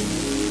 Lord.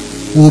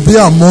 We will be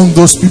among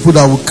those people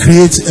that will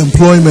create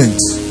employment,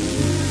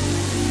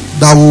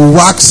 that will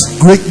wax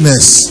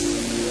greatness,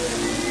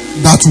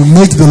 that will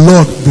make the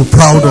Lord be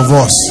proud of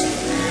us.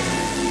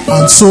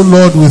 And so,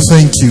 Lord, we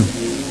thank you.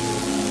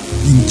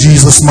 In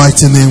Jesus'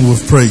 mighty name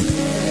we've prayed.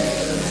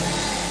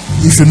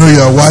 If you know you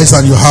are wise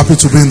and you're happy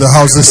to be in the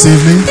house this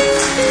evening,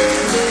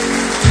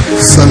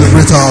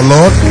 celebrate our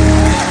Lord.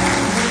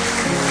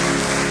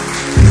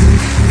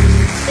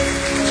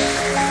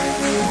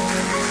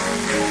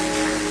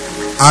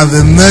 And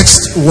the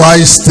next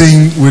wise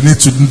thing we need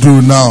to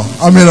do now.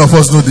 How many of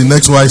us know the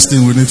next wise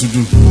thing we need to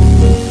do?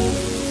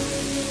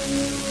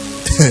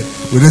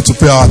 We need to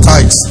pay our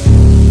tithes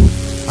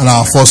and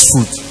our first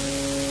fruit.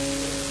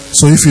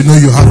 So if you know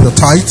you have your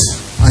tithe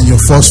and your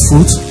first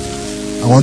fruit,